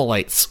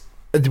assimilates.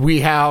 We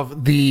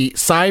have the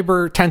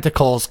cyber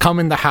tentacles come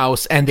in the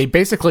house, and they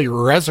basically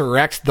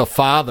resurrect the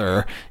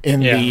father in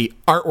the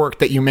artwork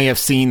that you may have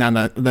seen on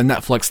the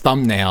Netflix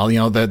thumbnail.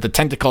 The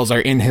tentacles are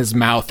in his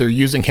mouth. They're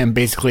using him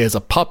basically as a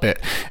puppet,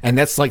 and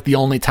that's like the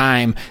only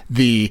time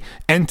the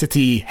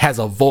entity has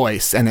a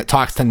voice, and it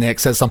talks to Nick,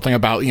 says something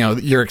about,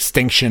 your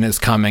extinction is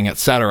coming,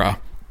 etc.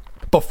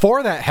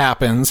 Before that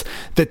happens,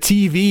 the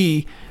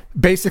TV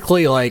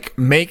basically like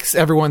makes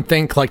everyone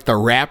think like the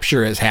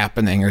rapture is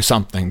happening or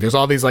something. There's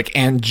all these like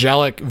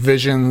angelic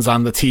visions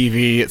on the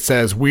TV. It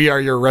says, "We are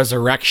your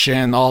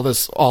resurrection," all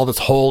this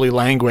holy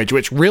language,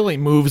 which really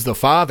moves the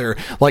father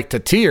like to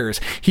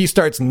tears. He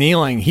starts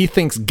kneeling. He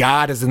thinks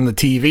God is in the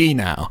TV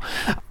now.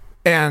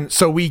 And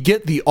so we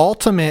get the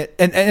ultimate,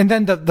 and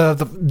then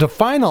the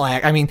final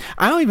act. I mean,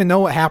 I don't even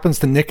know what happens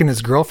to Nick and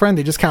his girlfriend.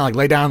 They just kind of like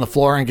lay down on the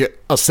floor and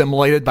get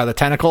assimilated by the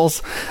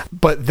tentacles.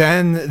 But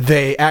then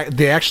they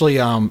actually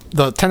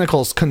the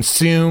tentacles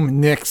consume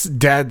Nick's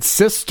dead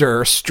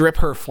sister, strip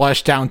her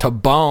flesh down to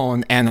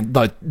bone, and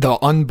the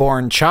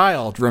unborn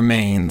child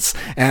remains.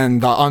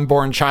 And the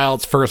unborn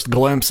child's first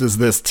glimpse is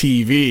this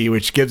TV,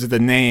 which gives it the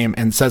name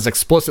and says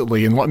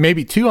explicitly, and what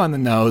maybe too on the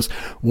nose,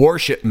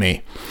 "Worship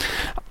me."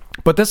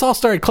 But this all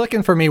started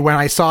clicking for me when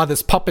I saw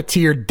this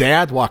puppeteer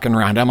dad walking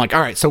around. I'm like,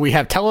 all right, so we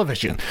have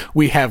television,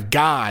 we have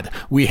God,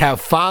 we have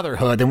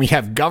fatherhood, and we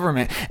have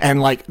government. And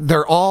like,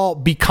 they're all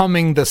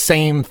becoming the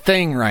same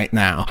thing right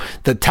now.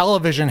 The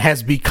television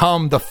has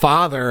become the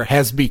father,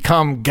 has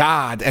become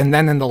God. And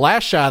then in the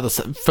last shot of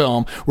the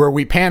film, where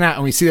we pan out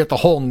and we see that the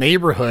whole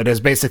neighborhood has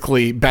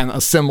basically been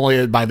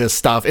assimilated by this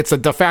stuff. It's a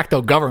de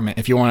facto government,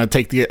 if you want to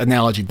take the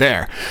analogy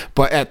there.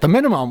 But at the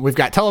minimum, we've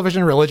got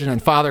television, religion,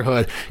 and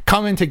fatherhood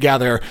coming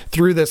together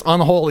through this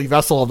unholy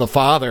vessel of the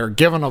father,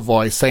 given a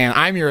voice, saying,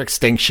 "I'm your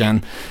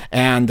extinction."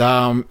 And,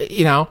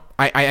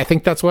 I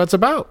think that's what it's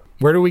about.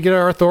 Where do we get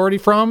our authority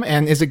from?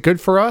 And is it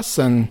good for us?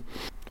 And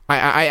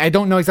I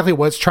don't know exactly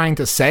what it's trying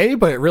to say,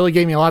 but it really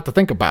gave me a lot to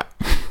think about.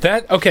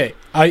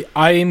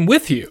 I'm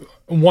with you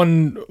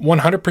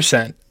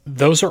 100%.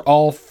 Those are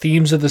all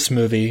themes of this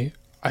movie.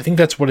 I think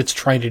that's what it's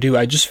trying to do.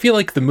 I just feel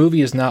like the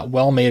movie is not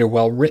well made or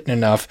well written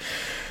enough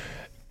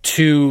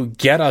to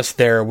get us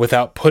there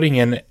without putting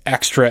in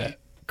extra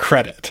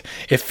credit.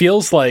 It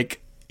feels like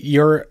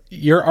your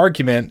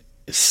argument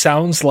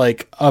sounds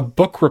like a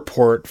book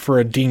report for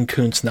a Dean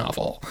Koontz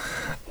novel.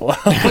 Like,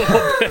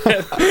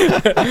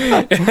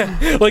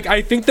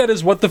 I think that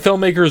is what the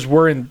filmmakers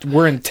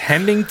were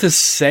intending to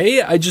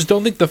say. I just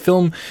don't think the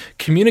film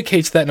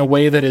communicates that in a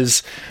way that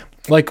is,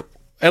 like,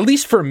 at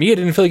least for me, I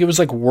didn't feel like it was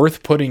like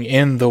worth putting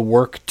in the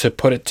work to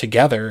put it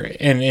together.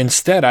 And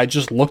instead, I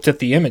just looked at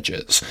the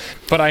images.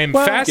 But I am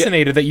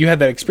fascinated that you had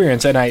that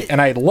experience, and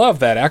I love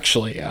that,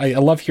 actually. I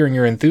love hearing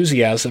your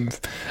enthusiasm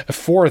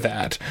for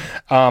that.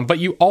 But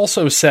you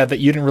also said that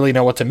you didn't really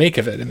know what to make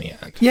of it in the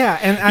end. Yeah,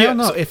 and I don't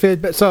know if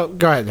it. So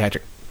go ahead,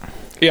 Patrick.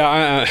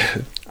 Yeah,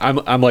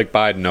 I'm like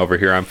Biden over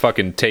here. I'm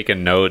fucking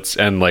taking notes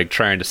and like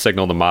trying to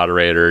signal the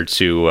moderator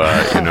to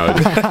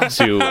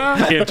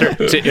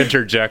to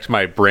interject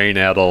my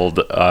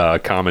brain-addled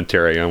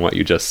commentary on what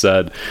you just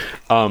said.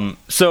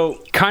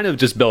 So kind of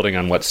just building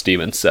on what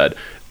Steven said.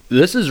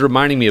 This is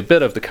reminding me a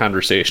bit of the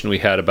conversation we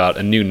had about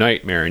A New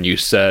Nightmare, and you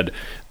said,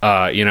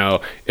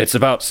 it's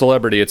about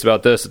celebrity, it's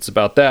about this, it's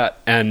about that.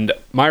 And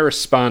my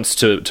response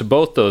to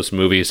both those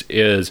movies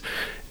is,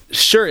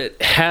 sure, it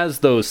has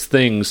those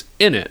things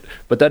in it,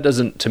 but that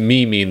doesn't, to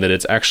me, mean that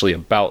it's actually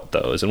about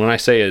those. And when I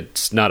say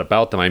it's not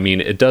about them, I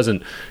mean it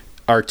doesn't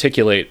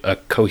articulate a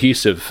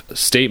cohesive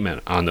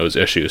statement on those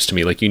issues to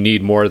me. Like, you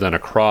need more than a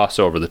cross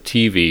over the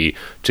TV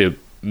to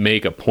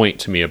make a point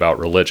to me about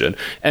religion.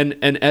 And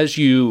as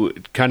you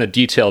kind of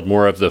detailed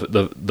more of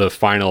the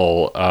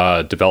final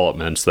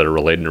developments that are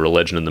related to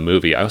religion in the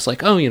movie, I was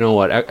like, oh, you know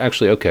what?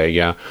 Actually, okay,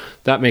 yeah,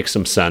 that makes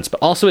some sense.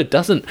 But also, it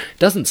doesn't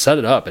set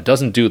it up. It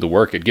doesn't do the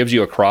work. It gives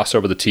you a cross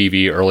over the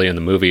TV early in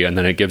the movie, and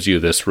then it gives you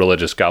this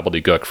religious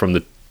gobbledygook from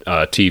the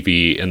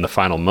TV in the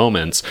final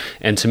moments.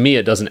 And to me,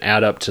 it doesn't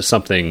add up to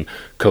something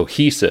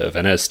cohesive.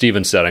 And as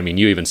Steven said, I mean,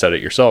 you even said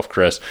it yourself,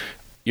 Chris,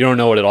 you don't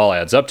know what it all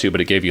adds up to, but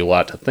it gave you a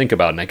lot to think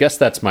about. And I guess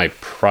that's my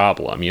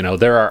problem. You know,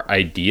 there are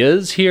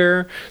ideas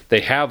here.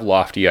 They have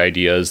lofty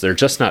ideas. They're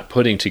just not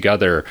putting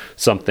together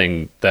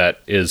something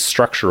that is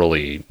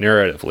structurally,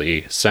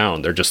 narratively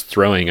sound. They're just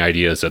throwing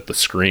ideas at the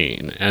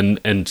screen.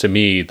 And to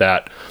me,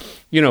 that,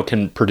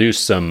 can produce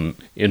some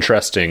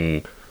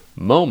interesting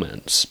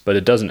moments, but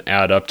it doesn't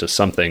add up to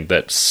something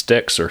that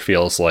sticks or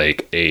feels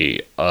like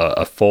a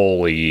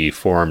fully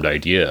formed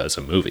idea as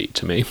a movie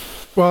to me.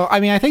 Well, I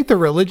mean, I think the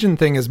religion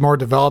thing is more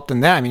developed than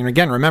that. I mean,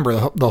 again,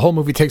 remember, the whole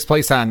movie takes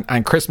place on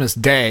Christmas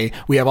Day.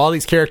 We have all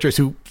these characters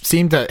who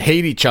seem to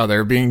hate each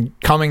other,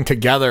 coming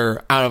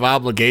together out of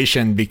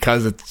obligation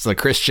because it's a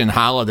Christian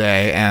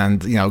holiday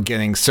and,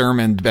 getting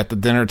sermoned at the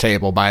dinner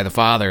table by the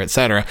father,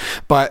 etc.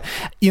 But,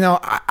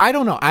 I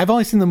don't know. I've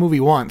only seen the movie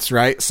once,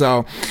 right?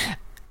 So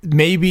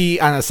maybe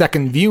on a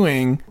second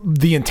viewing,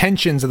 the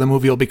intentions of the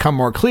movie will become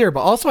more clear.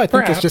 But also, I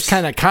think it's just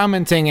kind of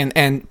commenting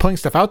and putting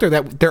stuff out there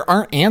that there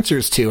aren't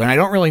answers to. And I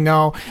don't really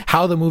know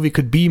how the movie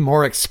could be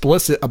more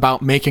explicit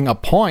about making a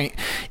point.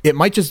 It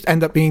might just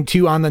end up being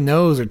too on the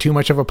nose or too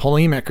much of a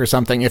polemic or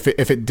something. If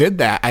it did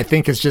that, I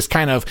think it's just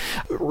kind of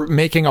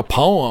making a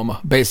poem,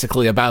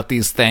 basically, about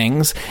these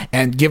things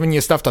and giving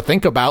you stuff to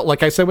think about.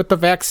 Like I said with the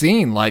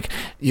vaccine, like,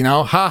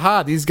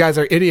 these guys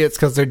are idiots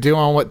because they're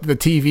doing what the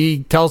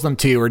TV tells them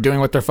to, or doing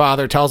what their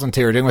father tells them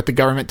to, or doing what the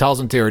government tells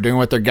them to, or doing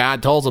what their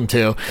God tells them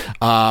to.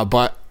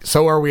 But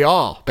so are we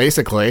all,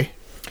 basically,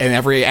 in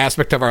every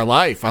aspect of our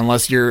life,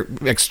 unless you're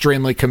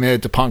extremely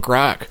committed to punk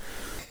rock.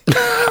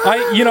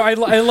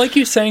 I like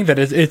you saying that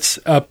it's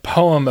a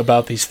poem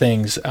about these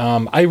things.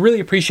 I really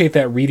appreciate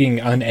that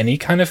reading on any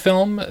kind of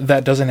film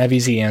that doesn't have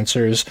easy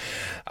answers.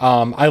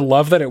 I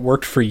love that it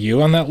worked for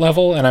you on that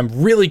level, and I'm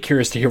really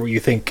curious to hear what you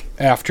think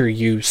after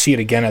you see it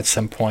again at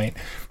some point.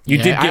 You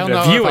did give it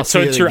a view,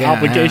 so it's your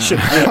obligation.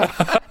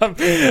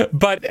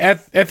 But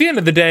at the end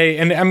of the day,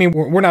 and I mean,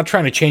 we're not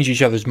trying to change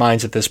each other's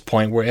minds at this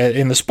point. We're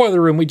in the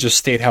spoiler room. We just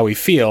state how we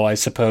feel, I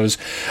suppose,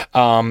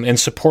 and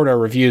support our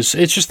reviews.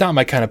 It's just not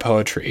my kind of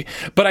poetry.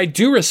 But I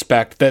do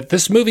respect that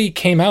this movie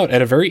came out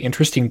at a very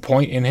interesting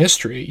point in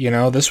history. You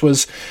know, this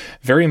was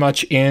very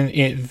much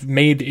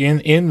made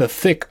in the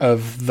thick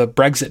of the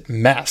Brexit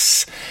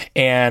mess,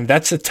 and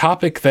that's a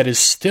topic that is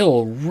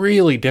still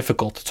really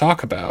difficult to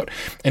talk about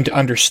and to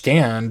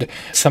understand.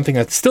 Something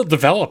that's still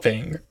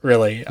developing,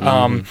 really.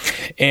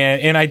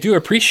 And I do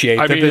appreciate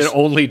that. It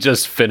only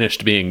just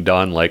finished being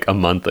done like a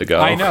month ago.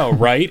 I know,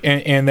 right?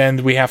 And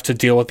then we have to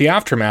deal with the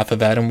aftermath of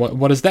that, and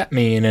what does that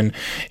mean,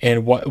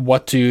 and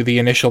what do the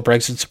initial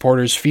Brexit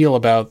supporters feel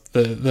about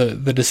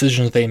the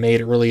decisions they made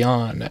early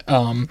on?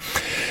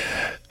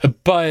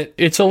 But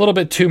it's a little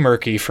bit too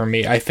murky for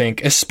me, I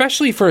think,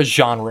 especially for a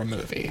genre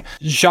movie.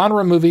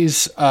 Genre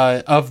movies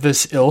of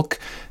this ilk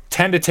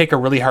tend to take a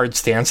really hard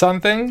stance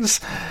on things.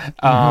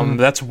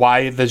 That's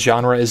why the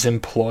genre is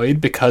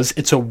employed, because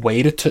it's a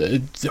way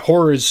to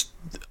horror is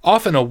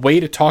often a way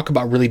to talk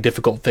about really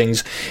difficult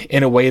things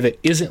in a way that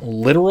isn't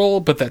literal,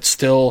 but that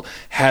still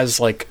has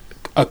like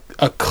a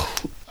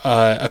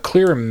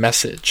clearer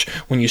message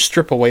when you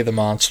strip away the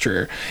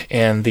monster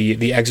and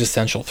the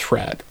existential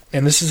threat.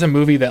 And this is a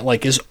movie that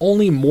like is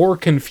only more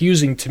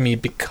confusing to me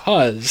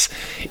because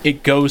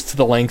it goes to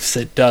the lengths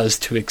it does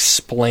to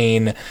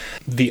explain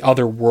the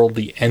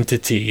otherworldly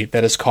entity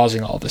that is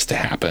causing all this to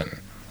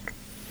happen.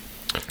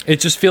 It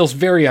just feels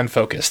very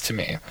unfocused to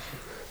me.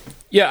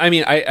 Yeah, I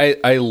mean,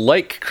 I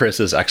like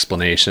Chris's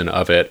explanation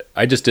of it.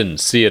 I just didn't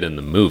see it in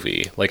the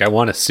movie. Like, I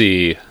want to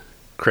see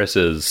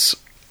Chris's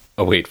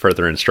await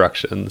further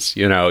instructions,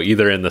 you know,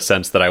 either in the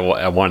sense that I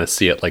want to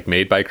see it like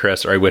made by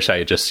Chris, or I wish I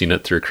had just seen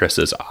it through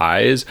Chris's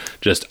eyes.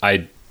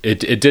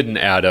 It didn't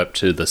add up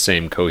to the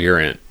same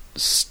coherent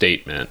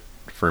statement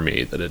for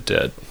me that it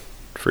did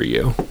for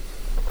you.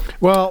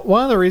 Well,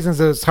 one of the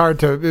reasons it's hard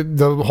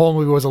the whole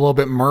movie was a little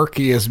bit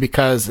murky is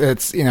because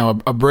it's, you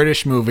know, a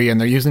British movie and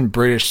they're using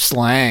British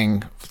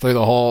slang through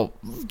the whole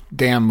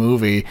damn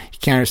movie. You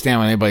can't understand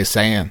what anybody's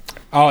saying.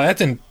 Oh, that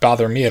didn't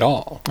bother me at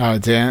all. Oh,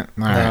 it didn't?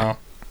 All right. No.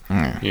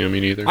 Yeah, me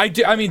neither.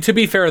 I mean, to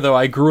be fair, though,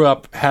 I grew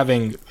up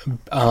having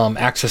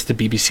access to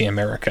BBC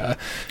America.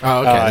 Oh,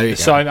 okay. There you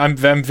so go.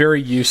 I'm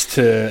very used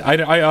to.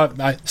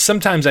 I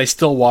sometimes I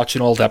still watch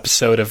an old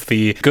episode of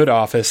The Good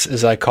Office,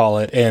 as I call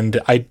it, and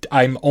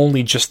I'm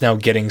only just now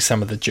getting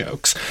some of the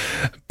jokes.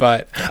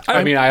 But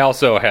I mean, I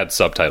also had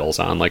subtitles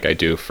on, like I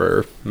do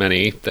for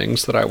many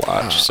things that I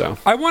watch. So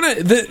I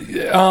want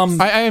to.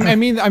 I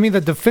mean,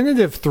 the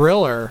definitive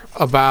thriller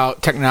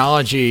about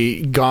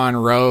technology gone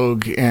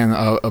rogue in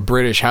a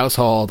British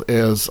household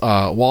is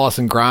Wallace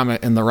and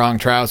Gromit in the wrong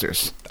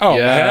trousers. Oh,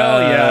 yes.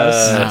 hell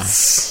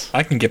yes!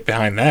 I can get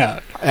behind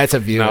that. That's a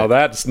view. Now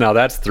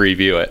that's 3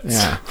 view it.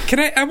 Yeah. Can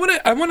I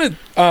want to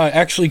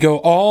actually go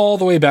all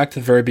the way back to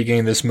the very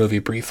beginning of this movie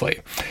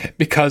briefly,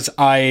 because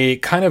I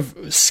kind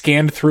of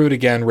scanned through it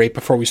again right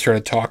before we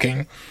started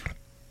talking.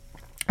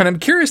 And I'm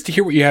curious to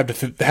hear what you have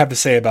to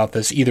say about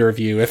this, either of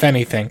you, if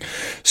anything.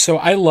 So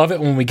I love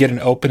it when we get an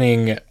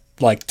opening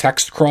like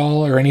text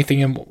crawl or anything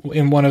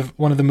in one of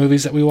the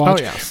movies that we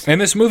watch. Oh, yes.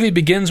 And this movie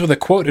begins with a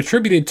quote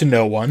attributed to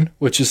no one,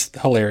 which is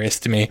hilarious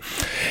to me.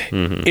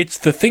 Mm-hmm. It's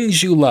the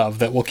things you love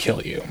that will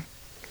kill you.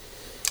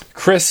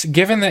 Chris,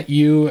 given that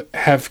you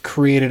have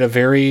created a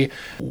very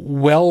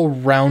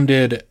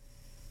well-rounded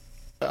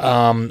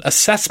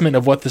assessment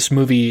of what this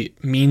movie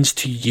means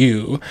to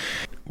you,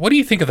 what do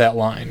you think of that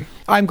line?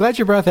 I'm glad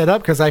you brought that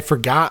up because I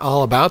forgot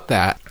all about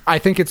that. I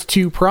think it's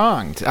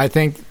two-pronged.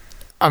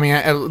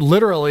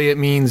 Literally, it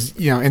means,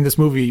 you know, in this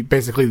movie,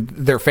 basically,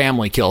 their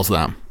family kills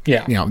them.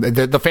 Yeah. You know,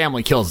 the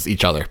family kills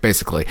each other,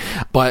 basically.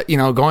 But, you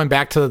know, going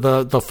back to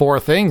the 4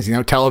 things, you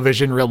know,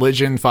 television,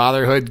 religion,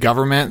 fatherhood,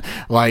 government,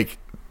 like,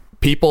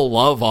 people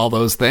love all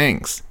those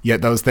things.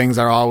 Yet those things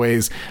are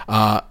always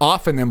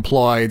often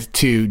employed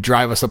to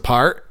drive us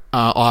apart,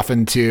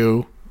 often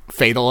to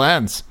fatal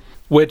ends.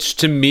 Which,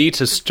 to me,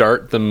 to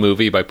start the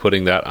movie by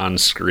putting that on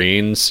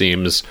screen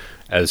seems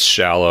as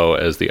shallow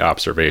as the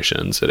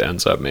observations it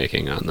ends up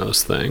making on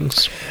those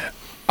things.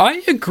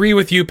 I agree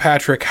with you,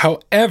 Patrick.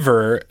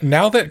 However,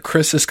 now that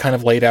Chris has kind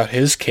of laid out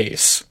his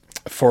case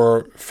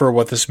for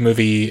what this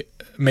movie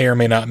may or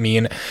may not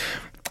mean,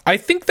 I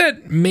think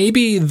that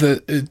maybe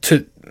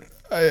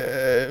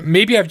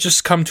maybe I've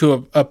just come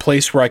to a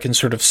place where I can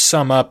sort of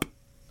sum up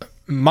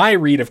my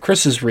read of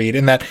Chris's read,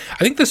 in that I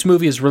think this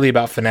movie is really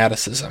about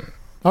fanaticism.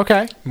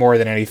 Okay. More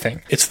than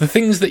anything. It's the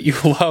things that you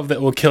love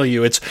that will kill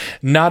you. It's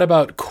not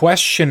about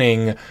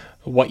questioning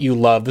what you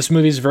love. This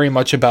movie is very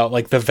much about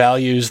like the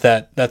values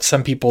that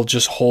some people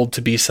just hold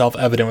to be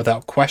self-evident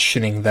without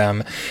questioning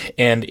them.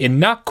 And in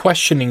not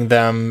questioning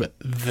them,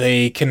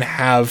 they can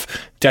have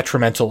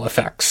detrimental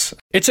effects.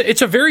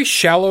 It's a very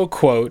shallow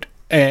quote.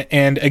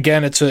 And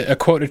again, it's a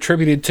quote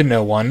attributed to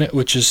no one,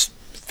 which is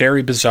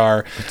very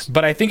bizarre.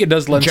 But I think it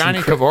does lend Johnny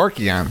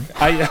Kevorkian.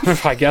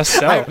 I guess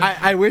so.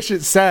 I wish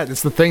it said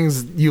it's the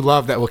things you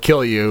love that will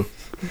kill you.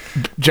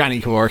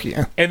 Johnny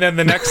Kevorkian. And then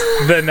the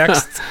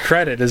next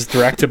credit is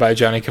directed by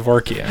Johnny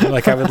Kevorkian.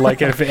 Like, I would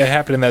like it if it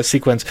happened in that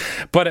sequence.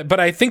 But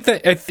I think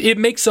that it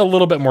makes a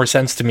little bit more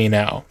sense to me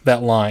now,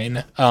 that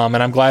line. And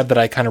I'm glad that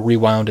I kind of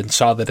rewound and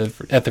saw that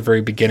at the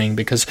very beginning,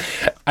 because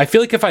I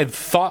feel like if I'd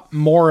thought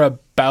more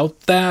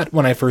about that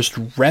when I first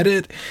read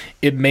it,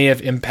 it may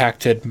have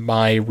impacted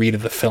my read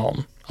of the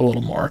film a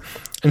little more.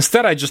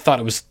 Instead, I just thought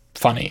it was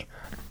funny.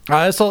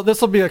 This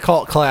will be a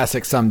cult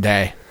classic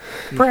someday.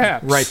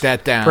 Perhaps. Write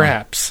that down.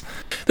 Perhaps.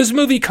 This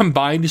movie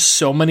combined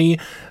so many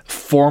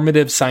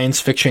formative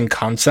science fiction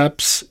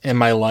concepts in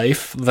my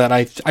life that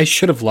I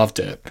should have loved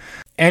it.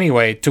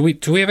 Anyway, do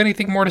we have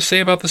anything more to say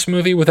about this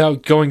movie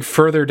without going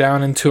further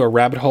down into a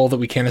rabbit hole that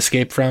we can't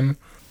escape from?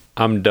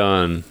 I'm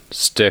done.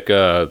 Stick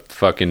a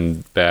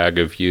fucking bag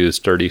of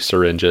used dirty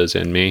syringes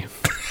in me.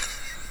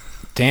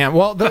 Damn.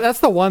 Well,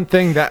 that's the one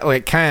thing that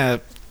like kind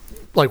of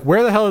like,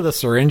 where the hell did the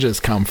syringes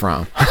come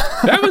from?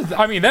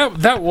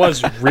 That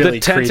was really the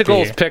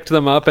tentacles creepy. picked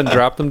them up and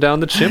dropped them down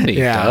the chimney.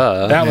 Yeah.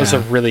 Duh. That was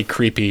a really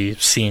creepy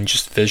scene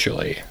just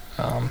visually.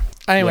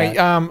 Anyway,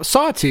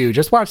 Saw 2.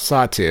 Just watch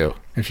Saw 2.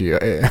 If you,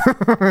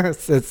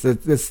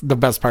 it's the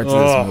best parts of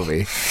this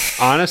movie.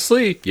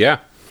 Honestly, yeah.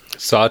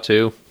 Saw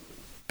 2.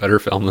 Better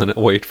film than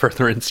Await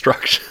Further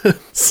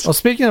Instructions. Well,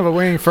 speaking of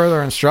awaiting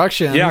further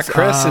instructions. Yeah,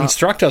 Chris,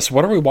 instruct us.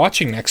 What are we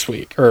watching next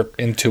week? Or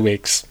in 2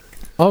 weeks?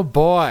 Oh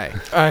boy,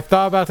 I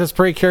thought about this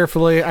pretty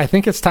carefully. I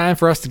think it's time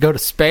for us to go to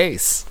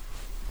space.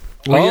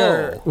 We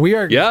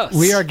are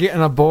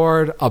getting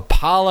aboard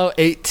Apollo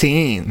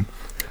 18.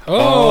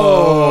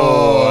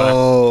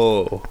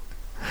 Oh,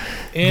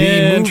 The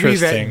movie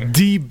that interesting.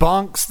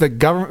 debunks the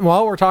government.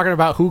 Well, we're talking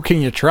about who can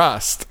you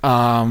trust.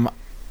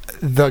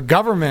 The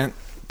government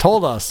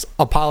told us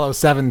Apollo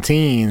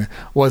 17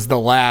 was the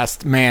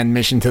last manned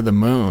mission to the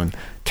moon.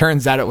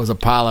 Turns out it was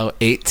Apollo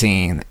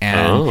 18,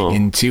 and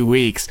in 2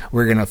 weeks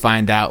we're gonna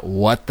find out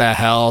what the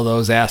hell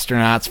those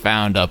astronauts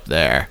found up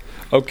there.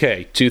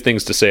 Okay, 2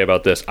 things to say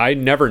about this. I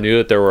never knew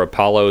that there were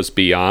Apollos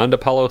beyond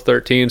Apollo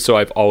 13, so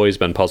I've always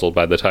been puzzled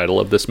by the title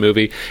of this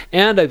movie.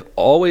 And I've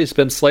always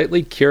been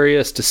slightly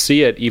curious to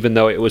see it, even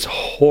though it was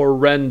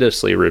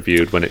horrendously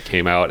reviewed when it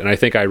came out. And I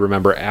think I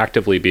remember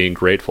actively being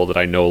grateful that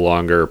I no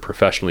longer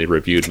professionally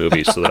reviewed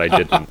movies so that I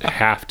didn't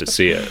have to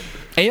see it.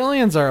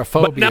 Aliens are a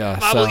phobia. But now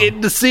I'm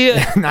obligated to see it,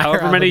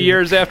 however many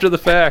years after the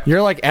fact.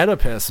 You're like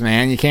Oedipus,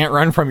 man. You can't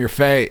run from your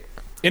fate.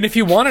 And if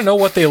you want to know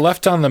what they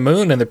left on the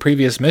moon in the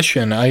previous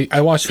mission, I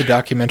watched a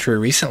documentary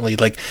recently.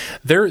 Like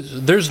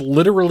there's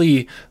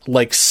literally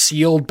like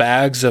sealed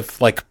bags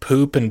of like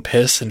poop and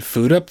piss and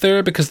food up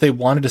there because they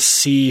wanted to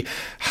see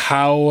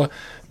how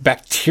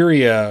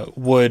bacteria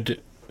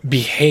would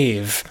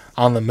behave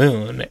on the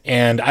moon.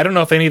 And I don't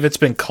know if any of it's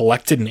been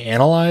collected and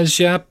analyzed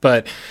yet,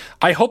 but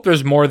I hope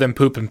there's more than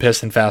poop and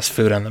piss and fast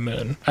food on the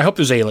moon. I hope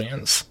there's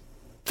aliens.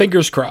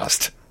 Fingers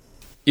crossed.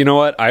 You know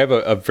what? I have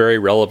a very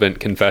relevant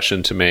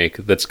confession to make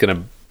that's going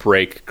to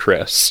break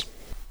Chris.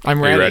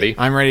 I'm ready. You ready?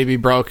 I'm ready to be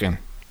broken.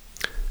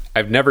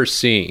 I've never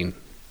seen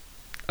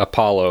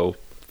Apollo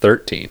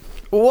 13.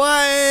 What?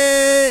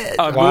 A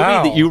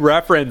Wow. movie that you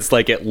reference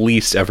like at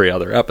least every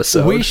other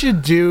episode. We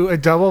should do a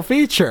double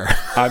feature.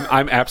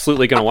 I'm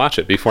absolutely going to watch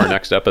it before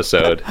next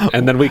episode,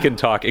 and then we can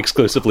talk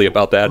exclusively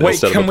about that Wait,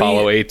 instead of can we-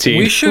 Apollo 18.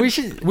 we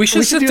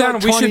should sit do down like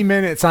and we 20 should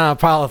minutes on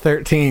Apollo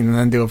 13 and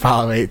then do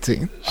Apollo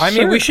 18. I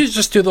mean, we should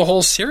just do the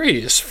whole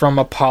series from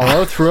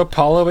Apollo through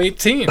Apollo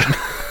 18.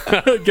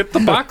 Get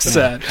the box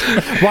set.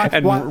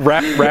 and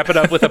wrap it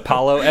up with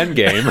Apollo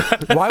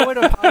Endgame. Why would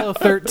Apollo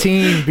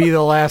 13 be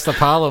the last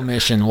Apollo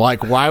mission?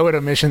 Like, why would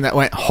a mission that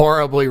went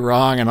horribly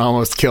wrong and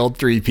almost killed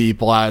 3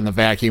 people out in the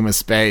vacuum of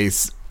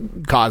space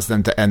cause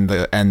them to end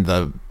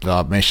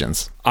the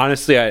missions?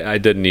 Honestly, I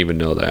didn't even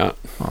know that.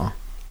 Oh.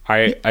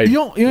 I You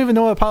don't even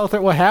know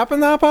what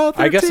happened to Apollo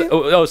 13? I guess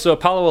so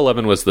Apollo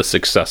 11 was the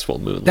successful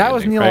moon that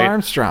was landing, Neil right?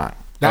 Armstrong.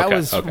 That Okay,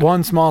 was okay.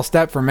 one small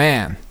step for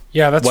man.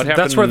 Yeah, that's What where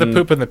the happened-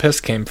 poop and the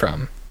piss came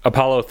from.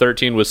 Apollo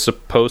 13 was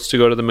supposed to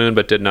go to the moon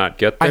but did not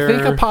get there. I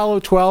think Apollo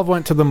 12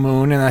 went to the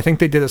moon, and I think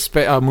they did a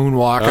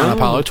moonwalk on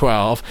Apollo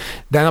 12.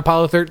 Then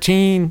Apollo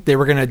 13, they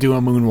were going to do a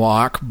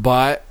moonwalk,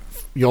 but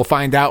you'll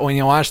find out when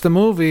you watch the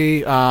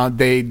movie,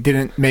 they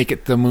didn't make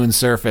it to the moon's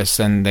surface,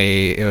 and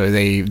they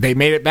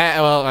made it back.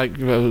 Well,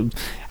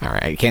 all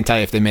right, I can't tell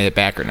you if they made it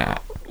back or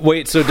not.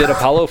 Wait, so did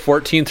Apollo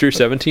 14 through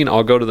 17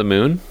 all go to the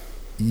moon?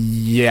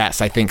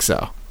 Yes, I think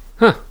so.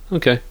 Huh,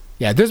 okay.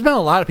 Yeah, there's been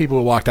a lot of people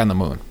who walked on the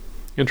moon.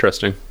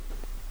 Interesting.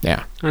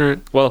 Yeah. All right.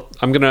 Well,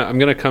 I'm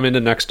gonna come into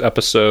next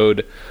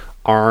episode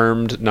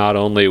armed not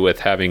only with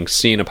having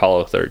seen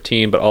Apollo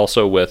 13, but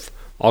also with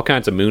all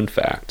kinds of moon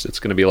facts. It's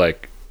gonna be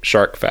like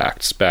shark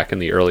facts back in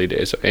the early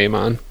days of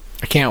Amon.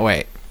 I can't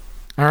wait.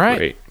 All right.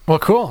 Great. Well,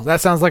 cool.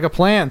 That sounds like a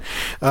plan.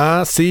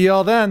 See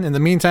y'all then. In the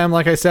meantime,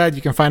 like I said,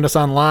 you can find us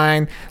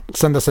online,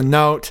 send us a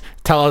note,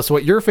 tell us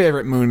what your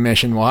favorite moon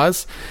mission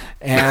was.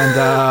 And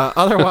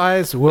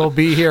otherwise, we'll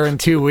be here in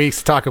 2 weeks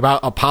to talk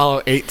about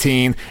Apollo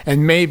 18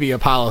 and maybe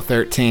Apollo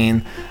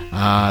 13.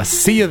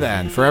 See you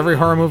then. For every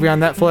horror movie on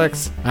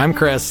Netflix, I'm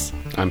Chris.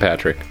 I'm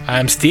Patrick.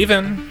 I'm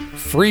Steven.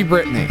 Free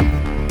Britney.